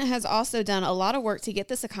president has also done a lot of work to get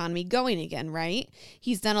this economy going again, right?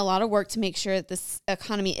 He's done a lot of work to make sure that this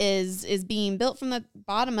economy is being built from the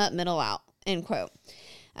bottom up, middle out, end quote.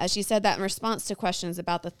 She said that in response to questions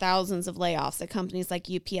about the thousands of layoffs at companies like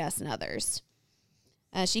UPS and others.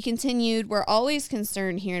 She continued, we're always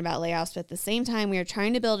concerned hearing about layoffs, but at the same time, we are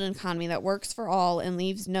trying to build an economy that works for all and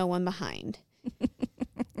leaves no one behind.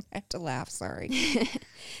 I have to laugh, sorry.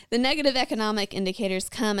 The negative economic indicators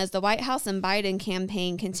come as the White House and Biden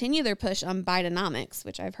campaign continue their push on Bidenomics,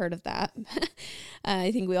 which I've heard of that.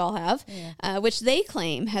 I think we all have, which they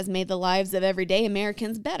claim has made the lives of everyday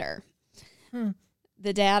Americans better.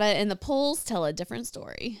 The data and the polls tell a different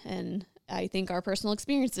story, and I think our personal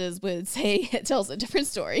experiences would say it tells a different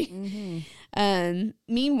story.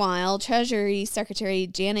 Meanwhile, Treasury Secretary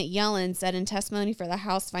Janet Yellen said in testimony for the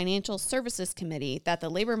House Financial Services Committee that the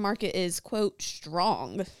labor market is, quote,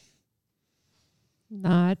 strong.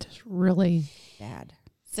 Not really. Bad.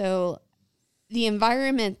 So the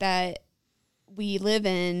environment that we live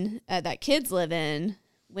in, that kids live in,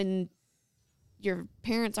 when your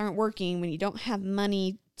parents aren't working, when you don't have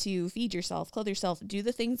money to feed yourself, clothe yourself, do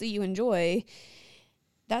the things that you enjoy,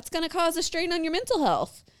 that's going to cause a strain on your mental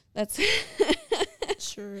health. That's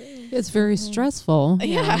Sure is. It's very stressful.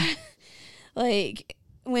 yeah. Like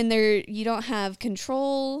when you don't have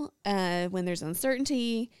control, when there's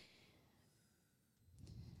uncertainty,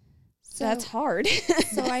 so that's hard.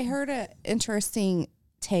 So I heard an interesting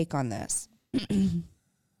take on this.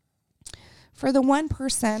 For the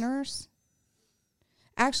 1%ers,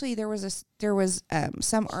 actually there was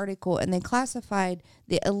some article, and they classified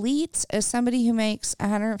the elites as somebody who makes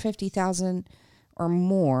 $150,000 or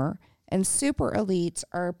more, and super elites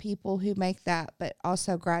are people who make that but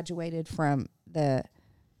also graduated from the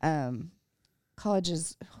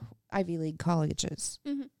colleges, Ivy League colleges.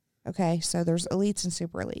 Mm-hmm. Okay, so there's elites and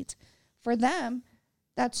super elites. For them,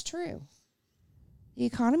 that's true. The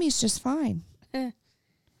economy is just fine.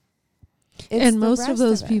 And most of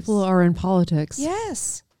those people are in politics.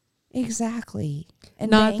 Yes. Exactly. And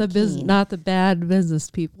not the banking. not the bad business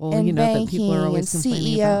people, And that people are banking always and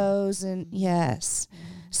complaining about. CEOs and yes.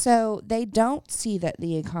 So they don't see that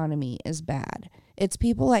the economy is bad. It's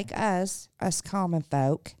people like us common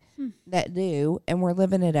folk, that do, and we're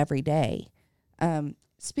living it every day.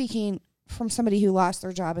 Speaking from somebody who lost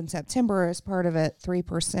their job in September as part of a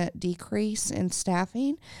 3% decrease in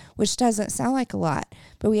staffing, which doesn't sound like a lot,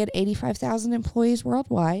 but we had 85,000 employees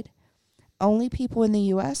worldwide. Only people in the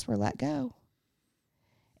U.S. were let go.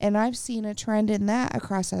 And I've seen a trend in that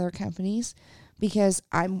across other companies because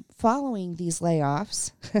I'm following these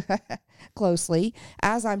layoffs closely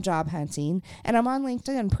as I'm job hunting. And I'm on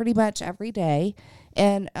LinkedIn pretty much every day.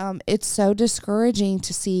 And it's so discouraging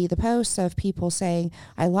to see the posts of people saying,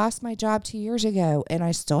 I lost my job 2 years ago and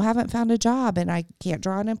I still haven't found a job and I can't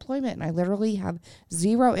draw unemployment and I literally have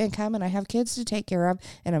zero income and I have kids to take care of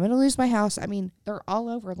and I'm going to lose my house. I mean, they're all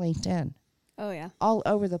over LinkedIn. Oh, yeah. All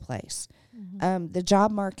over the place. The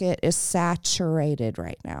job market is saturated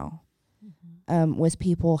right now with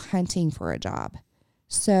people hunting for a job.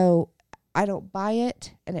 So I don't buy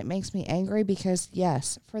it, and it makes me angry because,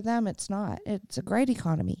 yes, for them it's not. It's a great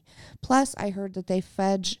economy. Plus, I heard that they're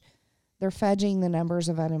fudging the numbers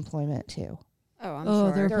of unemployment too. Oh, I'm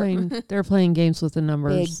Oh, sure. they're playing games with the Big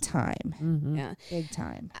numbers. time. Mhm. Yeah. Big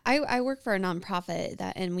time. I work for a nonprofit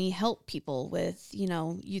and we help people with,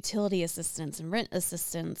 utility assistance and rent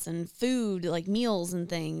assistance and food, like meals and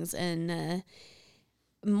things. And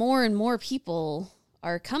more and more people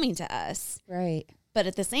are coming to us. Right. But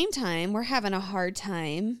at the same time, we're having a hard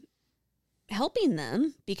time helping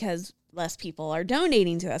them because less people are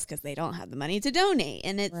donating to us because they don't have the money to donate.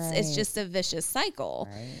 And it's Right. just a vicious cycle,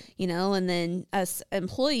 Right. and then us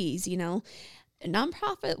employees,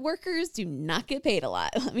 nonprofit workers do not get paid a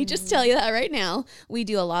lot. Let me just tell you that right now. We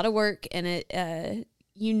do a lot of work and it,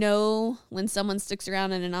 when someone sticks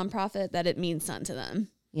around in a nonprofit that it means something to them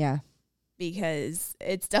Yeah. because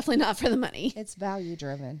it's definitely not for the money. It's value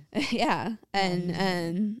driven. Yeah.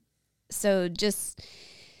 And so just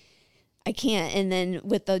I can't. And then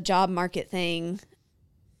with the job market thing,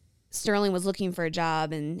 Sterling was looking for a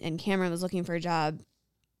job and Cameron was looking for a job.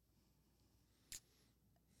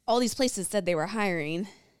 All these places said they were hiring,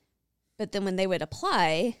 but then when they would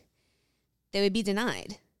apply, they would be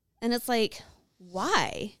denied. And it's like,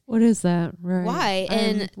 why? What is that? Right. Why? I'm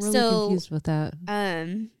And really so confused with that.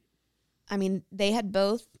 I mean,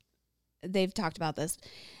 they've talked about this,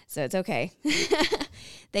 so it's okay.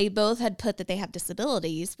 They both had put that they have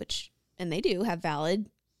disabilities, and they do have valid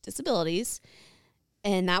disabilities.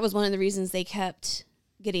 And that was one of the reasons they kept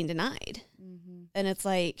getting denied. Mm-hmm. And it's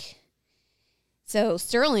like, so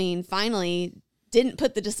Sterling finally didn't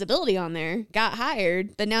put the disability on there, got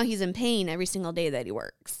hired, but now he's in pain every single day that he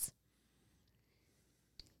works.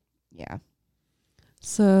 Yeah.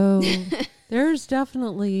 So there's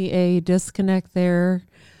definitely a disconnect there.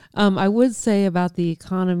 I would say about the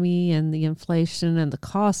economy and the inflation and the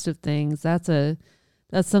cost of things, that's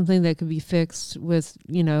something that could be fixed with,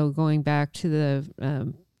 going back to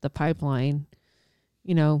the pipeline,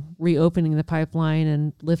 reopening the pipeline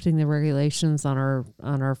and lifting the regulations on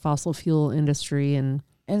our fossil fuel industry and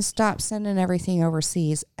stop sending everything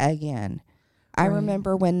overseas again. I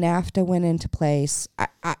remember when NAFTA went into place,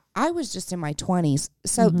 I was just in my 20s.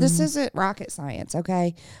 So this isn't rocket science,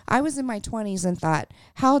 okay? I was in my 20s and thought,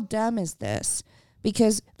 how dumb is this?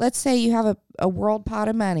 Because let's say you have a world pot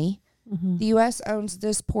of money. The U.S. owns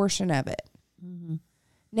this portion of it.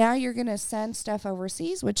 Now you're going to send stuff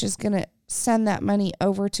overseas, which is going to send that money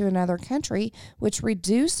over to another country, which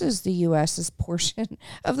reduces the U.S.'s portion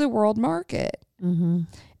of the world market.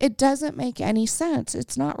 It doesn't make any sense.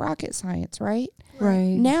 It's not rocket science, right?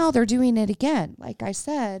 right. Now they're doing it again. Like I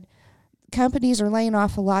said, companies are laying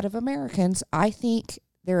off a lot of Americans. I think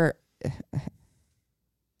there's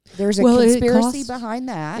a conspiracy behind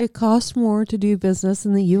that. It costs more to do business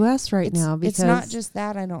in the U.S. now because it's not just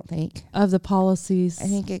that, I don't think. of the policies. I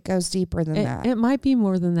think it goes deeper than that. It might be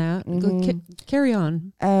more than that. Carry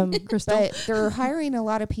on, Crystal. But they're hiring a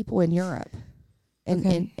lot of people in Europe and,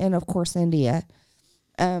 Okay. and of course, India,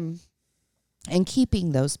 and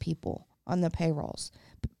keeping those people on the payrolls.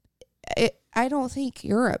 I don't think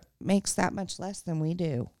Europe makes that much less than we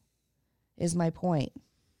do, is my point.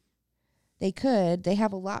 They could. They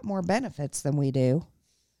have a lot more benefits than we do.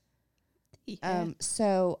 Yeah.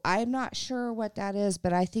 So I'm not sure what that is,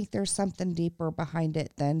 but I think there's something deeper behind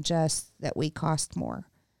it than just that we cost more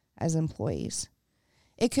as employees.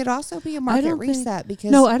 It could also be a market reset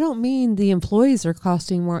because... No, I don't mean the employees are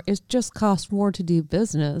costing more. It just costs more to do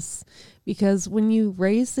business because when you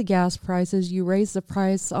raise the gas prices, you raise the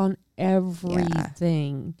price on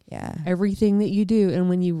everything. Yeah. Everything that you do. And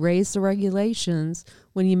when you raise the regulations,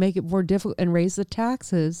 when you make it more difficult and raise the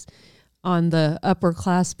taxes on the upper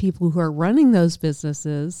class people who are running those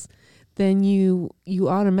businesses, then you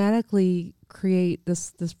automatically create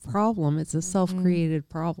this problem. It's a self-created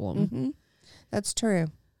problem. Mm-hmm. That's true.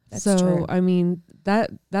 That's so true. I mean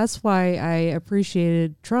that's why I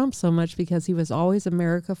appreciated Trump so much, because he was always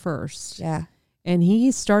America first. Yeah. And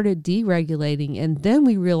he started deregulating, and then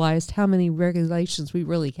we realized how many regulations we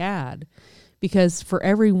really had, because for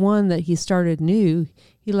every one that he started new,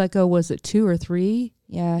 he let go, was it 2 or 3?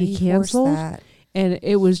 Yeah, he canceled forced that. And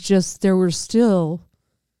it was just, there were still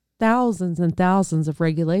thousands and thousands of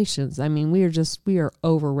regulations. I mean, we are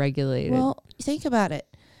over-regulated. Well, think about it.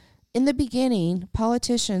 In the beginning,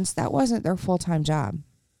 politicians, that wasn't their full-time job.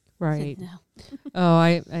 Right. No.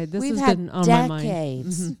 Oh, this We've has had been on my mind.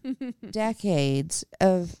 decades, decades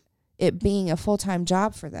of it being a full-time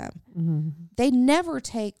job for them. Mm-hmm. They never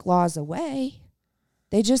take laws away.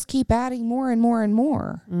 They just keep adding more and more and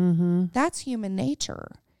more. Mm-hmm. That's human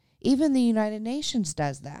nature. Even the United Nations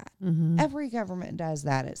does that. Mm-hmm. Every government does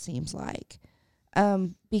that, it seems like,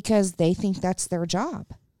 because they think that's their job.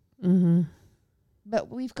 Mm-hmm. But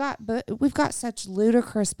we've got such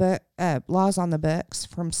ludicrous laws on the books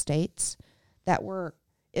from states that were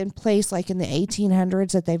in place like in the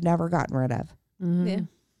 1800s that they've never gotten rid of. Mm-hmm. Yeah,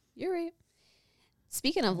 you're right.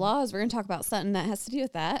 Speaking of laws, we're going to talk about something that has to do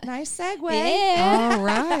with that. Nice segue. Yeah. All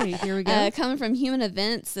right, here we go. Coming from Human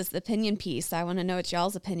Events, this opinion piece. I want to know what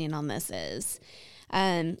y'all's opinion on this is.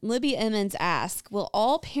 Libby Emmons asks, will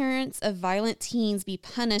all parents of violent teens be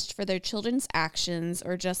punished for their children's actions,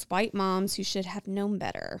 or just white moms who should have known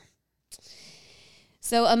better?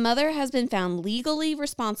 So a mother has been found legally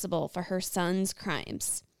responsible for her son's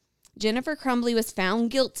crimes. Jennifer Crumbley was found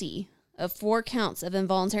guilty of 4 counts of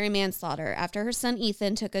involuntary manslaughter after her son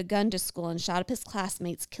Ethan took a gun to school and shot up his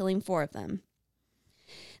classmates, killing 4 of them.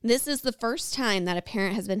 This is the first time that a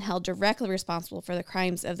parent has been held directly responsible for the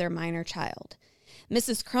crimes of their minor child.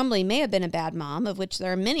 Mrs. Crumbley may have been a bad mom, of which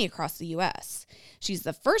there are many across the U.S. She's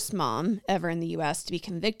the first mom ever in the U.S. to be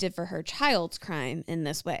convicted for her child's crime in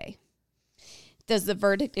this way. Does the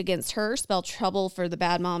verdict against her spell trouble for the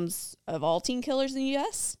bad moms of all teen killers in the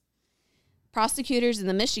U.S.? Prosecutors in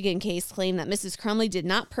the Michigan case claim that Mrs. Crumbley did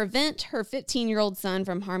not prevent her 15-year-old son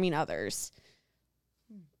from harming others.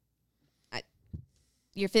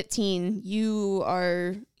 You're 15. You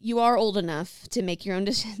are old enough to make your own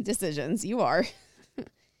decisions. You are.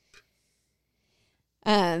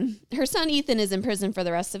 Her son Ethan is in prison for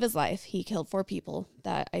the rest of his life. He killed 4 people.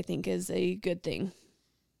 That, I think, is a good thing.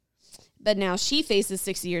 But now she faces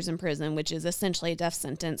 6 years in prison, which is essentially a death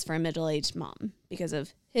sentence for a middle-aged mom because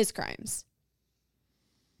of his crimes.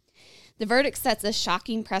 The verdict sets a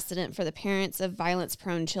shocking precedent for the parents of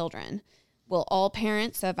violence-prone children. Will all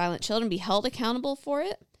parents of violent children be held accountable for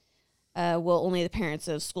it? Will only the parents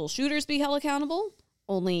of school shooters be held accountable?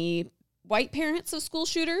 Only white parents of school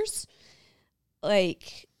shooters?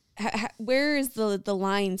 Like, where is the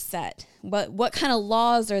line set? What kind of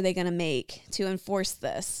laws are they going to make to enforce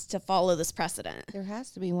this, to follow this precedent? There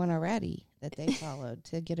has to be one already that they followed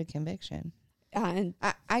to get a conviction. And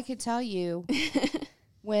I could tell you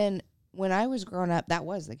when I was growing up, that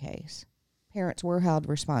was the case. Parents were held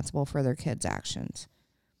responsible for their kids' actions.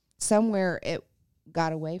 Somewhere it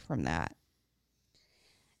got away from that.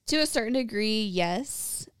 to a certain degree,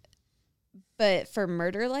 yes. But for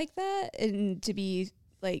murder like that, and to be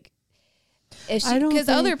like, if she, because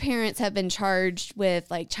other parents have been charged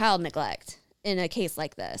with like child neglect in a case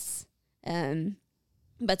like this,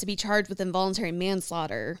 but to be charged with involuntary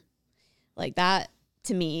manslaughter, like that,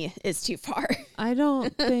 to me, is too far. I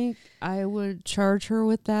don't think I would charge her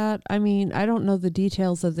with that. I mean, I don't know the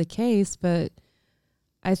details of the case, but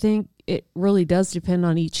I think it really does depend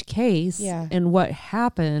on each case and what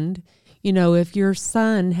happened. You know, if your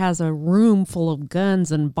son has a room full of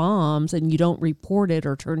guns and bombs and you don't report it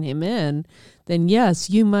or turn him in, then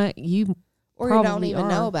yes, you might, or you don't even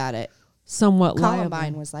know about it. Somewhat Columbine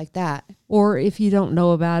liable. was like that. Or if you don't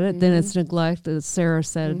know about it, then it's neglect, as Sarah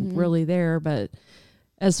said, really there. But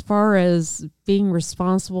as far as being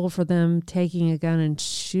responsible for them taking a gun and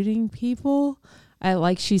shooting people,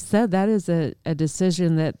 like she said, that is a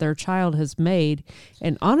decision that their child has made.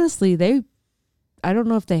 And honestly, I don't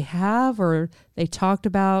know if they have or they talked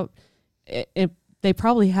about it. They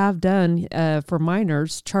probably have done for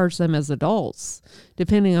minors, charge them as adults,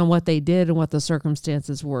 depending on what they did and what the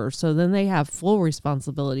circumstances were. So then they have full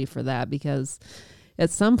responsibility for that, because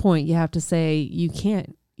at some point you have to say, you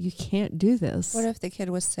can't do this. What if the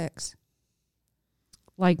kid was 6?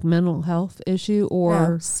 like mental health issue or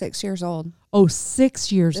No, 6 years old.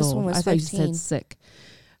 6 years This old? one was I thought you 15. said sick.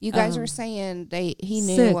 You guys are saying he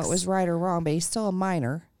knew 6. what was right or wrong, but he's still a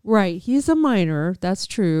minor. Right. He's a minor. That's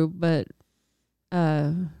true. But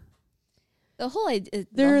The whole idea,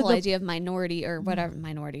 idea of minority or whatever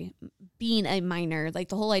minority being a minor, like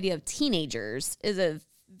the whole idea of teenagers is a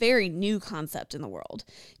very new concept in the world.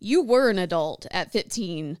 You were an adult at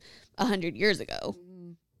 15, 100 years ago.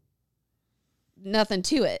 Nothing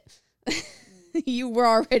to it. You were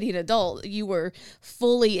already an adult. You were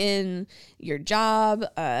fully in your job,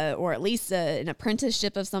 or at least an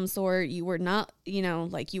apprenticeship of some sort. You were not,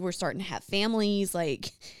 like you were starting to have families,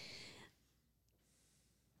 like.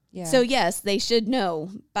 Yeah. So yes, they should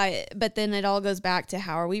know but then it all goes back to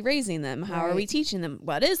how are we raising them? How are we Right. teaching them?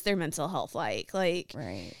 What is their mental health like? Like,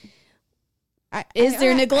 right. is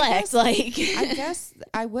there neglect? I guess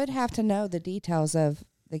I would have to know the details of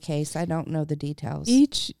the case. I don't know the details.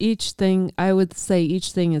 each thing, I would say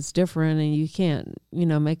each thing is different, and you can't,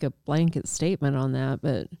 make a blanket statement on that.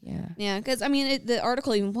 But Yeah. yeah, because the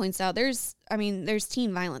article even points out there's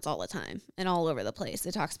teen violence all the time and all over the place.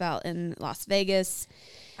 It talks about in Las Vegas.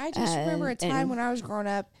 I just remember a time and- when I was growing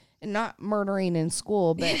up and not murdering in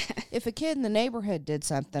school, but if a kid in the neighborhood did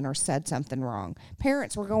something or said something wrong,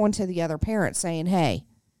 parents were going to the other parents saying, "Hey,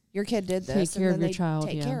 your kid did this." Take care and of then your they'd child,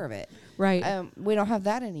 Take yeah. care of it. right. We don't have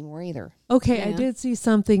that anymore either. Okay, I Yeah. did see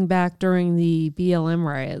something back during the BLM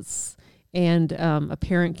riots, and a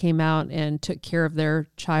parent came out and took care of their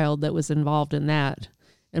child that was involved in that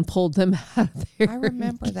and pulled them out of there. I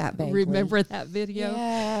remember that vaguely. Remember that video?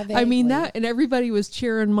 Yeah, I mean vaguely. that, and everybody was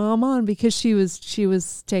cheering mom on because she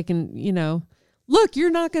was taking, look, you're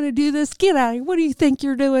not going to do this. Get out of here. What do you think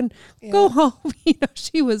you're doing? Go home.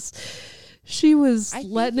 She was I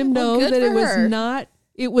letting think him know good that for her.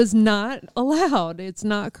 it was not allowed. It's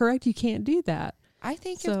not correct. You can't do that. I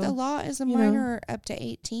think So, if the law is a you know. minor up to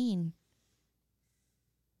 18,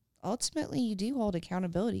 ultimately you do hold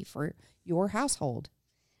accountability for your household.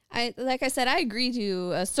 Like I said, I agree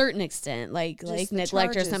to a certain extent, like Just the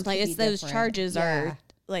neglect or charges something. could It's be those different. charges Yeah. are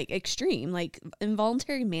like extreme, like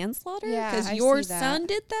involuntary manslaughter. Yeah, Because I your see that. son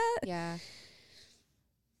did that. Yeah.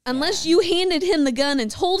 Unless you handed him the gun and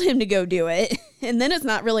told him to go do it, and then it's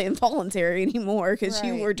not really involuntary anymore because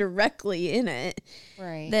you Right. were directly in it.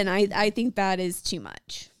 Right. Then I think that is too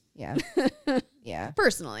much. Yeah. Yeah.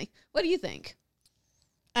 Personally, what do you think?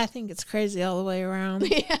 I think it's crazy all the way around.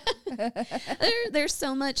 There's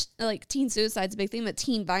so much, like teen suicide's a big thing, but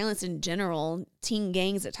teen violence in general, teen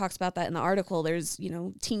gangs, it talks about that in the article. There's,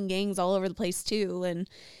 teen gangs all over the place too. And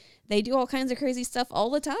they do all kinds of crazy stuff all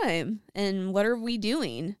the time. And what are we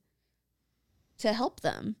doing to help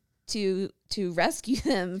them, to rescue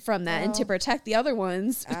them from that and to Well, protect the other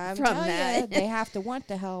ones I'm from telling that? you, they have to want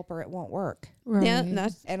to help or it won't work. Right. Yeah,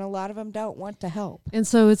 that's, And a lot of them don't want to help. And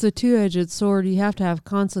so it's a two-edged sword. You have to have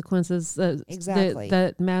consequences Exactly.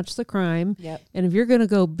 that match the crime. Yep. And if you're going to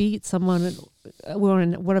go beat someone,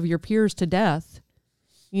 one of your peers to death,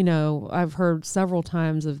 I've heard several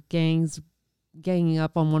times of gangs ganging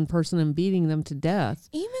up on one person and beating them to death.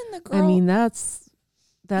 Even the girl. I mean, that's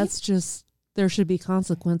just, there should be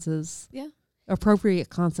consequences, yeah. appropriate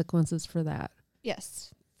consequences for that.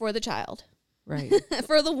 Yes. For the child. Right.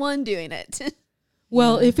 For the one doing it.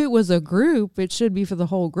 Well, if it was a group, it should be for the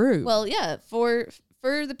whole group. Well, yeah. For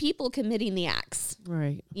the people committing the acts.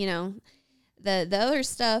 right. The other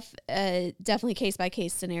stuff, definitely case by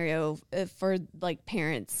case scenario for like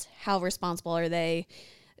parents. How responsible are they?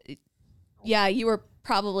 Yeah, you were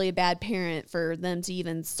probably a bad parent for them to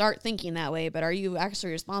even start thinking that way, but are you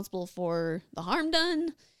actually responsible for the harm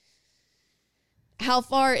done? How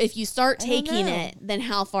far, if you start I don't taking know. it, then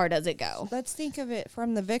how far does it go? Let's think of it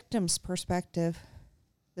from the victim's perspective.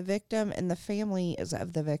 The victim and the family is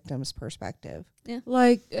of the victim's perspective.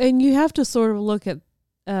 Like, and you have to sort of look at,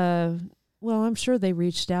 well, I'm sure they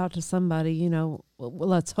reached out to somebody, well,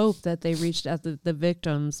 let's hope that they reached out, the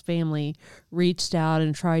victim's family reached out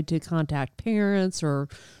and tried to contact parents or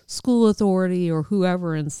school authority or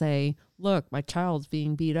whoever and say, look, my child's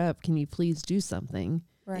being beat up. Can you please do something?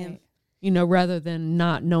 Right. Rather than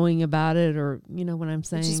not knowing about it or, what I'm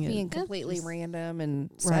saying? Just It- being completely random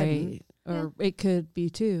and sudden. right. Or it could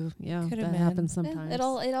be too. Yeah. Could have that been. happens Yeah, sometimes. It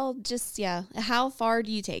all just, yeah. How far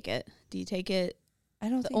do you take it? Do you take it I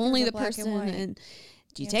don't think only there's the a black person white and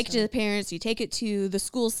do you take it to answer. the parents? Do you take it to the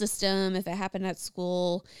school system if it happened at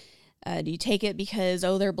school? Do you take it because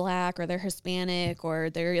they're black or they're Hispanic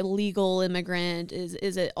or they're illegal immigrant? Is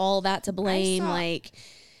it all that to blame? saw- Like,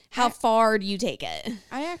 how far do you take it?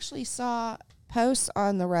 I actually saw posts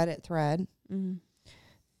on the Reddit thread Mm-hmm.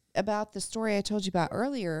 about the story I told you about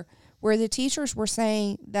earlier where the teachers were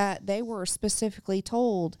saying that they were specifically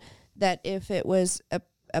told that if it was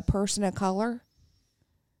a person of color,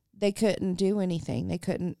 they couldn't do anything. They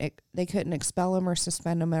couldn't expel them or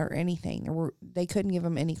suspend them or anything, or they couldn't give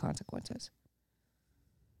them any consequences.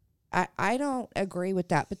 I don't agree with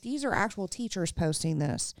that, but these are actual teachers posting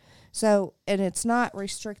this. So, and it's not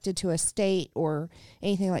restricted to a state or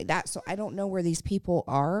anything like that. So I don't know where these people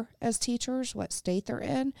are as teachers, what state they're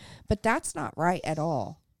in, but that's not right at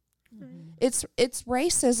all. Mm-hmm. It's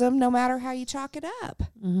racism no matter how you chalk it up.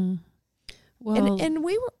 Mm-hmm. Well, and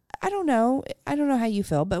we were, I don't know how you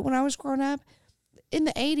feel, but when I was growing up in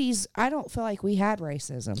the 80s, I don't feel like we had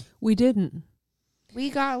racism. we didn't. We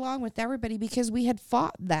got along with everybody because we had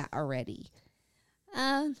fought that already.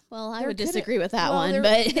 Well, I There would could've- disagree with that well, one, there-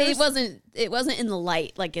 but there's- it wasn't in the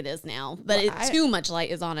light like it is now. But Well, too much light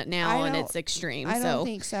is on it now, I and don't- it's extreme. I so don't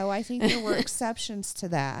think so. I think there were exceptions to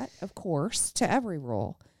that, of course, to every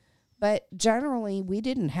rule. But generally, we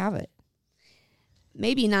didn't have it.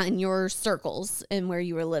 maybe not in your circles and where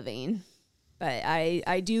you were living, but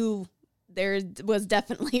I do. There was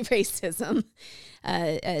definitely racism,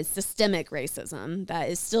 systemic racism that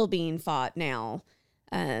is still being fought now.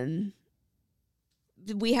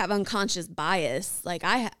 We have unconscious bias. Like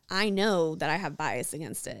I know that I have bias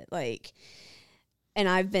against it. Like, and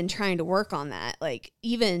I've been trying to work on that. Like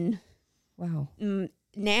even Wow.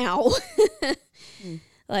 now,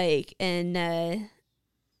 like and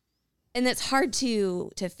it's hard to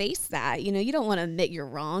face that. You know, you don't want to admit you're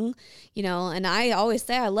wrong, you know, and I always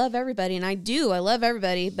say I love everybody, and I love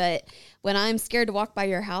everybody, but when I'm scared to walk by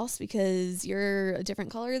your house because you're a different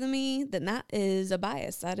color than me, then that is a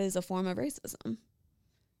bias. That is a form of racism.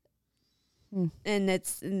 And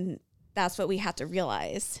that's what we have to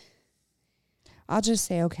realize. I'll just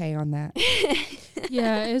say okay on that.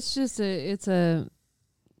 Yeah, it's just it's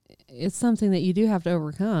something that you do have to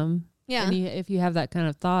overcome. Yeah. And if you have that kind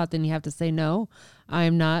of thought, then you have to say, no,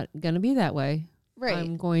 I'm not going to be that way. Right.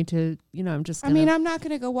 I'm going to, I'm just I gonna, mean, I'm not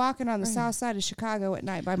going to go walking on the south side of Chicago at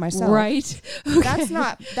night by myself. right. That's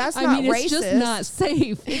not I mean, racist. it's just not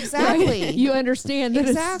safe. Exactly. Right? You understand that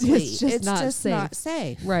Exactly. it's just not safe. not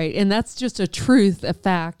safe. Right. And that's just a truth, a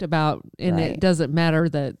fact about, and Right. it doesn't matter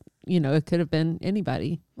that, it could have been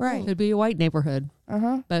anybody. Right. It could be a white neighborhood.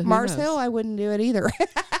 Uh-huh. But who Mars knows? Hill, I wouldn't do it either.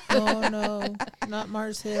 Oh no, not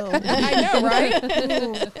Mars Hill. I know,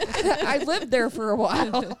 right? I lived there for a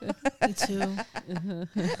while. Me too.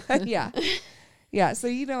 Yeah. Yeah, so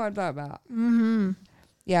you know what I'm talking about. Mm-hmm.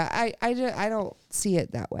 Yeah, I don't see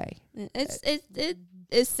it that way. It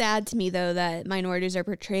is sad to me though that minorities are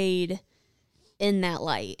portrayed in that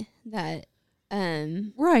light. That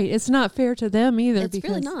Right. It's not fair to them either. it's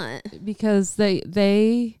really not. Because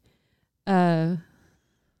they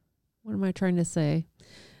what am I trying to say?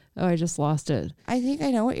 Oh, I just lost it. I think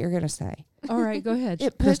I know what you're going to say. All right, go ahead.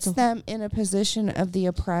 It puts Crystal. them in a position of the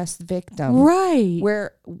oppressed victim. Right.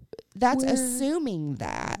 Where that's Where- assuming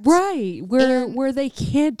that. Right, And- where they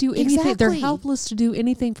can't do anything. They're Exactly. helpless to do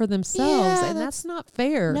anything for themselves, Yeah, and that's- that's not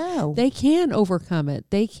fair. No. They can overcome it.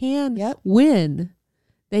 They can Yep. win.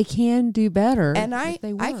 They can do better. And if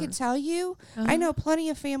they I work. could tell you, Uh-huh. I know plenty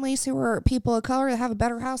of families who are people of color that have a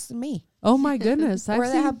better house than me. Oh my goodness! Or I've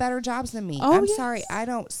that seen, have better jobs than me. Oh, I'm yes. sorry, I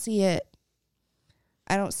don't see it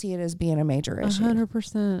as being a major issue.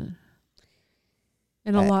 100%.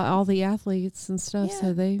 And But- all the athletes and stuff, Yeah.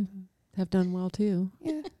 so they have done well too.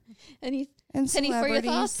 Yeah. Any And Penny for your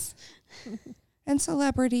celebrities. thoughts? And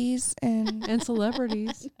celebrities and And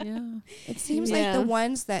celebrities, yeah. it seems like Yeah. the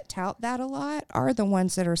ones that tout that a lot are the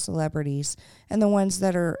ones that are celebrities and the ones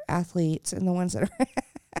that are athletes and the ones that are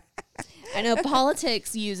I know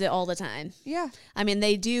politics use it all the time. yeah. I mean,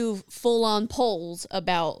 they do full-on polls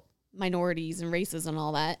about minorities and races and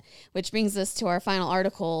all that, which brings us to our final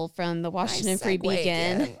article from the Washington Nice Free segue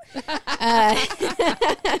Beacon. again.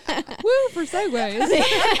 Woo for segues.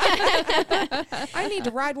 I need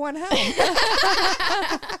to ride one home.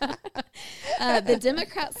 The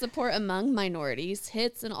Democrat support among minorities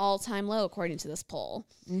hits an all-time low, according to this poll.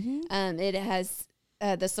 It has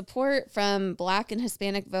the support from Black and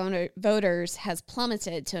Hispanic voters has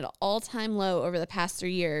plummeted to an all-time low over the past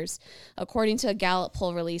 3 years, according to a Gallup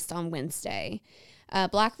poll released on Wednesday.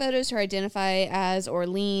 Black voters who identify as or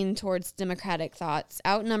lean towards Democratic thoughts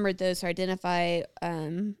outnumbered those who identify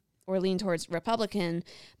or lean towards Republican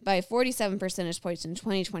by 47 percentage points in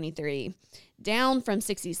 2023, down from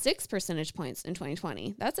 66 percentage points in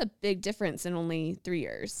 2020. That's a big difference in only 3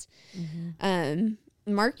 years,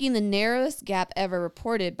 marking the narrowest gap ever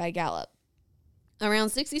reported by Gallup. Around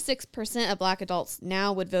 66% of Black adults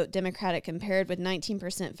now would vote Democratic compared with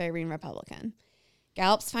 19% favoring Republican.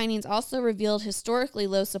 Gallup's findings also revealed historically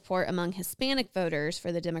low support among Hispanic voters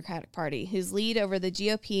for the Democratic Party, whose lead over the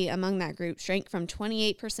GOP among that group shrank from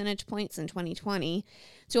 28 percentage points in 2020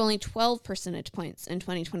 to only 12 percentage points in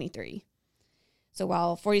 2023. So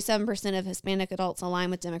while 47% of Hispanic adults align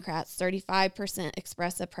with Democrats, 35%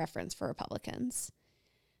 express a preference for Republicans.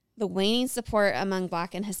 The waning support among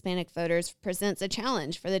Black and Hispanic voters presents a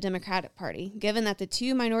challenge for the Democratic Party, given that the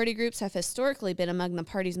two minority groups have historically been among the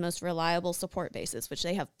party's most reliable support bases, which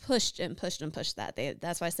they have pushed and pushed and pushed that.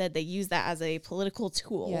 That's why I said they use that as a political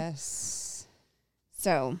tool. Yes.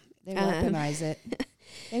 So They weaponize it.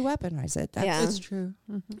 They weaponize it. That's true.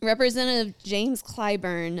 Representative James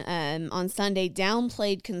Clyburn on Sunday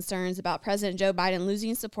downplayed concerns about President Joe Biden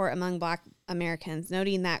losing support among Black Americans,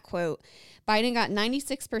 noting that, quote, Biden got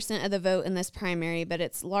 96% of the vote in this primary, but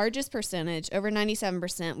its largest percentage, over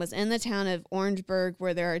 97%, was in the town of Orangeburg,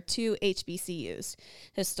 where there are 2 HBCUs,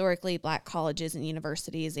 historically Black colleges and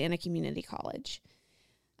universities, and a community college.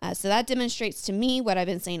 So that demonstrates to me what I've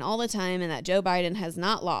been saying all the time, and that Joe Biden has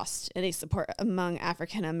not lost any support among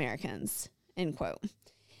African Americans, end quote.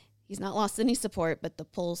 He's not lost any support, but the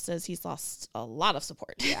poll says he's lost a lot of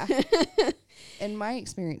support. Yeah. And my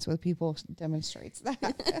experience with people demonstrates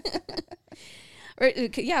that.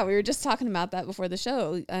 Yeah, we were just talking about that before the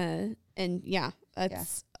show. And yeah,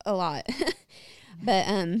 that's a lot. But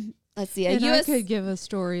let's see. I could give a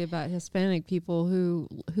story about Hispanic people who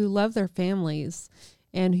love their families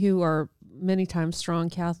and who are many times strong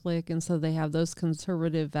Catholic, and so they have those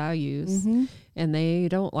conservative values, and they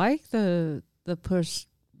don't like the push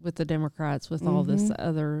with the Democrats with all this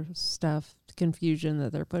other stuff, confusion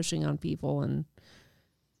that they're pushing on people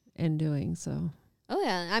and doing so. Oh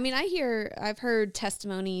yeah, I mean, I've heard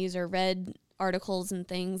testimonies or read articles and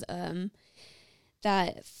things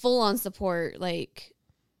that full on support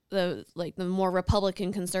the more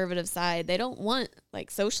Republican conservative side. They don't want like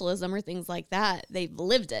socialism or things like that. They've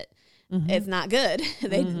lived it. It's not good.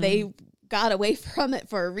 They got away from it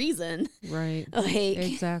for a reason. Right.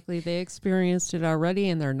 Exactly. They experienced it already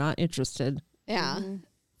and they're not interested. Yeah.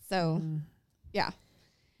 So, yeah.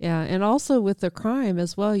 Yeah, and also with the crime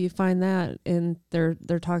as well, you find that, and they're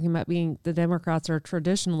talking about the Democrats are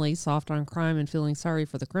traditionally soft on crime and feeling sorry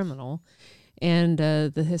for the criminal, and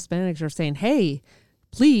the Hispanics are saying, hey,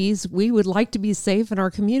 please, we would like to be safe in our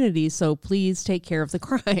community, so please take care of the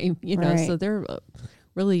crime, Right. So they're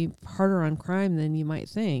really harder on crime than you might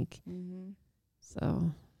think.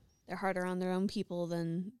 So They're harder on their own people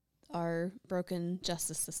than our broken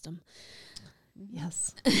justice system.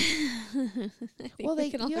 yes. Well,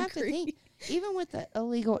 you have to think, even with the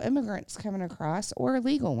illegal immigrants coming across or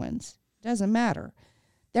legal ones, doesn't matter.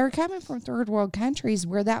 They're coming from third world countries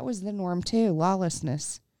where that was the norm too.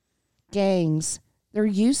 Lawlessness, gangs. They're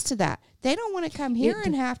used to that. They don't want to come here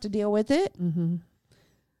and have to deal with it.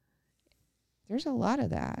 There's a lot of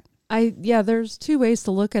that. There's two ways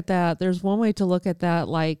to look at that. There's one way to look at that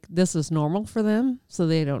like this is normal for them, so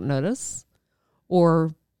they don't notice,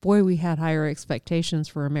 or boy, we had higher expectations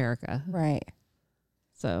for America. Right.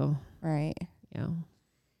 So, Right. yeah.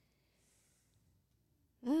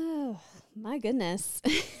 Oh, my goodness.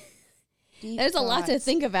 Deep There's a lot to thoughts.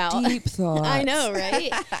 think about. Deep thoughts. I know,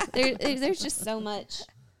 right? There's just so much.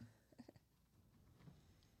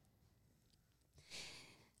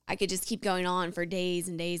 I could just keep going on for days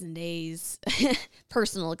and days and days.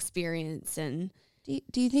 Personal experience. And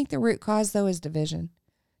Do you think the root cause, though, is division?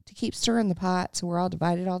 To keep stirring the pot so we're all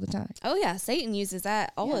divided all the time? oh yeah, Satan uses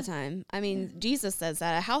that all the time. I mean, Jesus says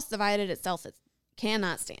that a house divided itself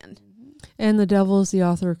cannot stand. And the devil is the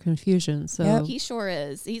author of confusion. So Yep. He sure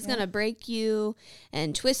is. He's going to break you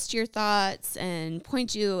and twist your thoughts and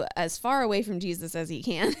point you as far away from Jesus as he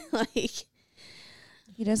can.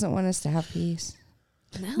 He doesn't want us to have peace.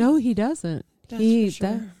 no, he doesn't. That's for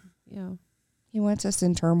sure. Yeah. He wants us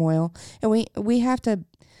in turmoil. And we have to.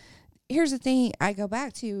 Here's the thing I go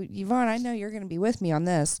back to, Yvonne, I know you're going to be with me on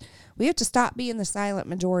this. We have to stop being the silent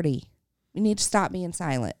majority. We need to stop being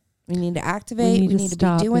silent. We need to activate. We need to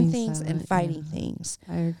be doing things and fighting things.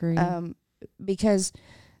 I agree. Because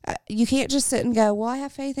you can't just sit and go, well, I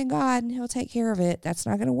have faith in God and he'll take care of it. That's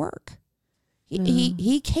not going to work.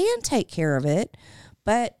 He can take care of it,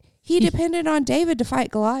 but he depended on David to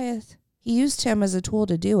fight Goliath. He used him as a tool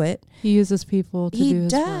to do it. He uses people to do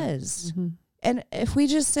his work. does. And if we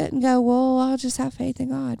just sit and go, well, I'll just have faith in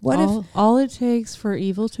God. All it takes for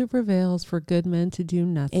evil to prevail is for good men to do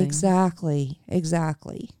nothing. Exactly.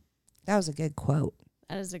 That was a good quote.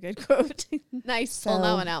 That is a good quote. Nice. Pull that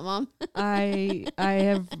So- one out, Mom. I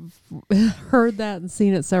have heard that and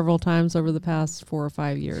seen it several times over the past 4 or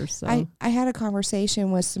 5 years. So I had a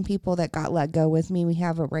conversation with some people that got let go with me. We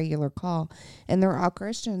have a regular call, and they're all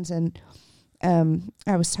Christians. And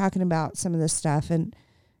I was talking about some of this stuff, and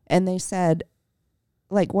they said,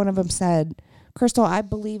 like one of them said, Crystal, I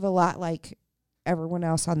believe a lot like everyone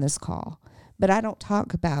else on this call, but I don't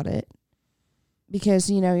talk about it because,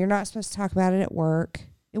 you're not supposed to talk about it at work.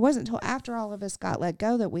 It wasn't until after all of us got let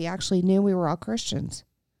go that we actually knew we were all Christians.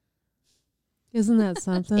 isn't that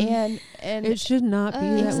something? And it should not be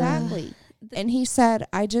that way. exactly. And he said,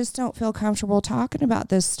 I just don't feel comfortable talking about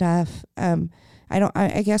this stuff.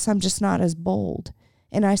 I guess I'm just not as bold.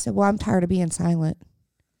 And I said, well, I'm tired of being silent.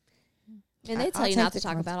 And they tell I'll you take not the to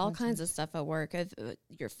talk about all consequences. kinds of stuff at work.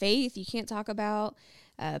 Your faith, you can't talk about.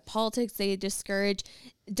 Politics, they discourage.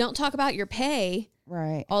 Don't talk about your pay.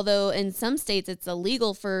 Right. Although in some states it's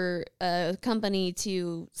illegal for a company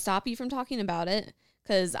to stop you from talking about it.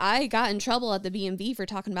 Because I got in trouble at the BMV for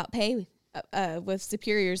talking about pay with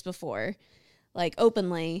superiors before. Like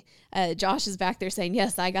openly. Josh is back there saying,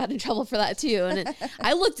 yes, I got in trouble for that too. And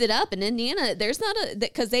I looked it up in Indiana. There's not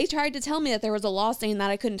because they tried to tell me that there was a law saying that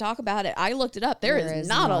I couldn't talk about it. I looked it up. There is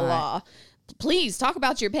not a law. Please talk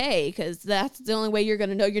about your pay because that's the only way you're going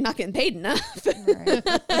to know you're not getting paid enough.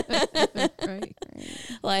 Right.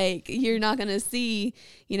 Like you're not going to see,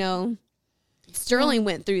 Sterling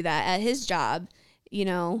went through that at his job,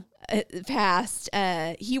 past.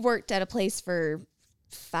 He worked at a place for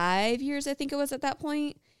 5 years, I think it was at that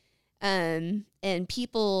point. And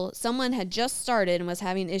someone had just started and was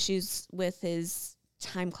having issues with his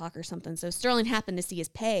time clock or something. So Sterling happened to see his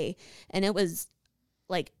pay and it was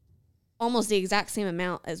like almost the exact same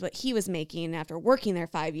amount as what he was making after working there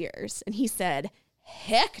 5 years. And he said,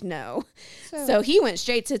 heck no. So he went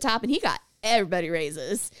straight to the top and he got everybody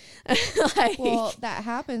raises. Well, that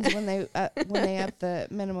happens when they up the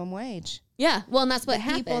minimum wage. Yeah. Well, and that's what The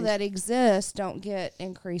happened. people that exist don't get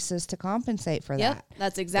increases to compensate for Yep, that.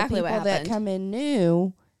 that's exactly the what people happened. that come in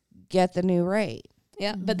new get the new rate.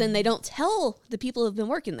 Yeah, but then they don't tell the people who've been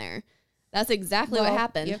working there. That's exactly what Well,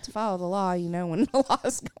 happened. You have to follow the law, when the law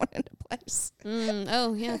is going into place.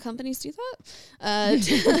 Oh, yeah, companies do that.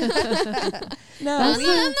 No, I'm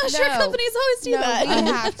not sure companies always do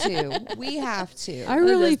that. We have to. I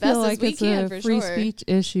really as best feel as like we it's can, a for free sure. speech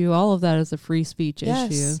issue. All of that is a free speech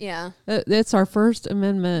Yes. issue. Yeah. It's our First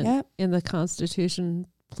Amendment Yep. in the Constitution.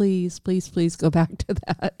 Please, please, please go back to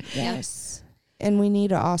that. Yes. And we need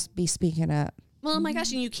to also be speaking up. Well, oh my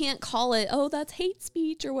gosh, and you can't call it, oh, that's hate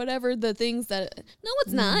speech or whatever, the things that, no,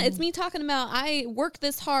 it's not. It's me talking about, I work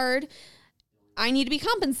this hard. I need to be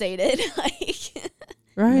compensated.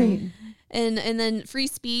 Right. And then free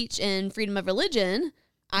speech and freedom of religion,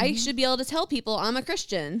 I should be able to tell people I'm a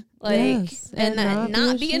Christian, Yes, and that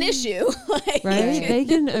not be an issue. Right. They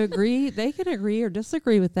can agree or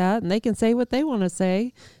disagree with that, and they can say what they want to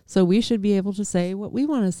say. So we should be able to say what we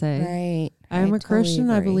want to say. Right. I'm I a totally Christian.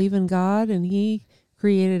 I agree. believe in God, and He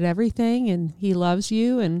created everything, and He loves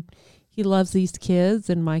you, and He loves these kids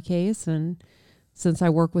in my case. And since I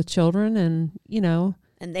work with children, and And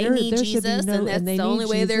they There- need there should be Jesus, no- and that's and they the only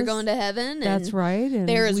need way they're Jesus. going to heaven. that's and right. And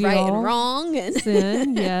There is we right all and wrong. And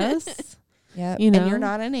sin, yes. Yep. You And know. you're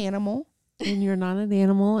not an animal. And you're not an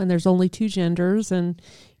animal, and there's only two genders, and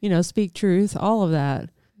speak truth. All of that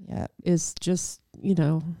Yep. is just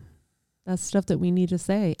that's stuff that we need to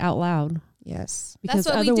say out loud. Yes. Because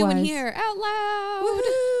that's what we otherwise, do in here, out loud.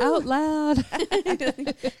 out loud.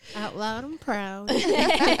 Out loud and proud.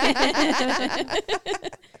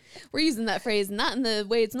 We're using that phrase not in the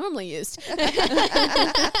way it's normally used.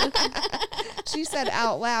 She said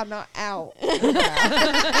out loud, not out. Right.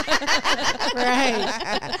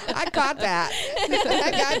 I caught that.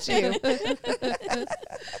 I got you.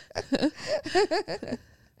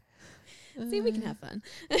 See, we can have fun.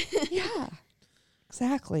 Yeah.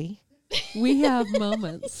 Exactly. We have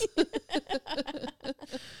moments.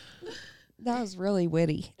 That was really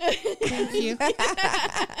witty. Thank you.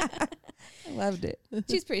 I loved it.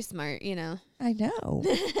 She's pretty smart, I know.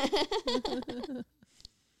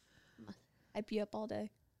 Hype you up all day.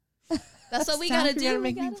 That's what we Stop, gotta you're do. gonna We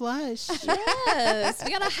make me gotta- blush. Yes,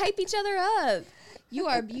 we gotta hype each other up. You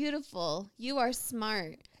are beautiful. You are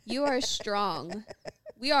smart. You are strong.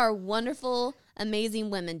 We are wonderful, amazing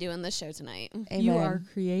women doing this show tonight. Amen. You are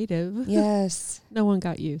creative. Yes. No one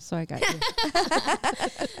got you, so I got you.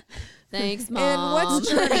 Thanks, And Mom. what's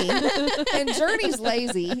Journey? And Journey's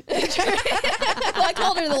lazy. Well, I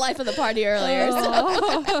called her the life of the party earlier,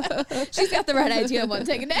 so she's got the right idea of what I'm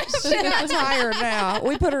taking down. She got tired now.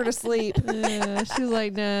 We put her to sleep. Yeah, she's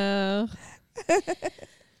like, no.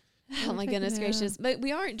 Oh my goodness gracious. But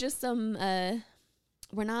we aren't just some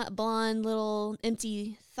we're not blonde little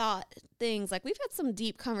empty thought things. Like we've had some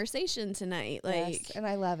deep conversation tonight. Like Yes, and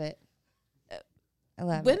I love it. I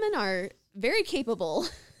love it. women are very capable.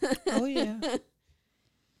 Oh yeah.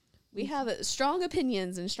 We have strong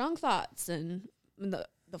opinions and strong thoughts, and the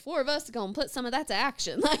four of us are gonna put some of that to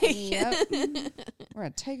action. Like Yep. We're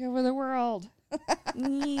gonna take over the world.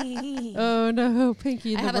 Oh no,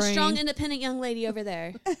 Pinky in I the have brain. a strong, independent young lady over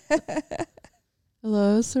there.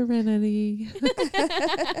 Hello, Serenity.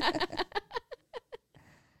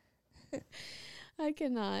 I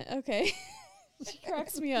cannot. Okay. She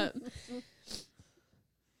cracks me up.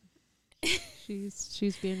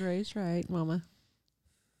 She's being raised right, Mama.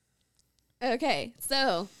 Okay,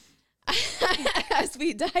 so as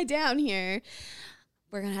we die down here,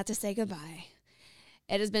 we're going to have to say goodbye.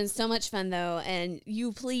 It has been so much fun, though, and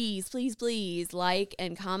you please, please, please like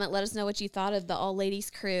and comment. Let us know what you thought of the All Ladies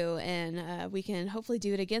crew, and we can hopefully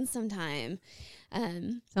do it again sometime.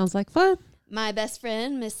 Sounds like fun. My best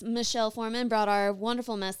friend, Miss Michelle Foreman, brought our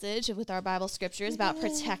wonderful message with our Bible scriptures about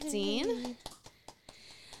protecting.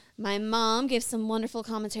 My mom gave some wonderful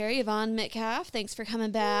commentary. Yvonne Metcalf, thanks for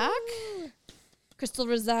coming back. Crystal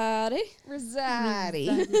Rosati.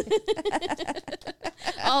 Rosati.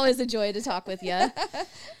 Always a joy to talk with you.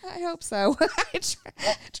 I hope so. I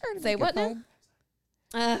try to Say make what it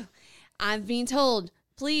now? fun. I'm being told,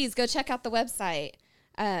 please go check out the website.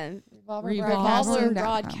 Revolver Revolver Broadcasting.com.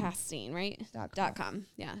 Broadcasting, right? .com. .com.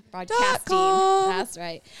 Yeah, broadcasting. That's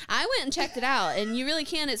right. I went and checked it out, and you really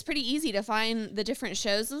can. It's pretty easy to find the different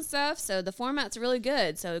shows and stuff, so the format's really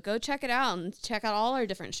good. So go check it out and check out all our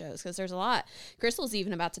different shows because there's a lot. Crystal's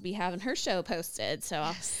even about to be having her show posted,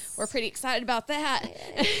 so we're pretty excited about that.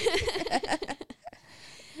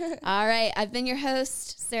 All right. I've been your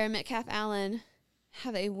host, Sarah Metcalf Allen.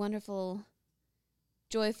 Have a wonderful,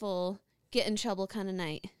 joyful, get in trouble kind of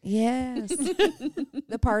night. Yes.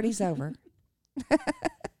 The party's over.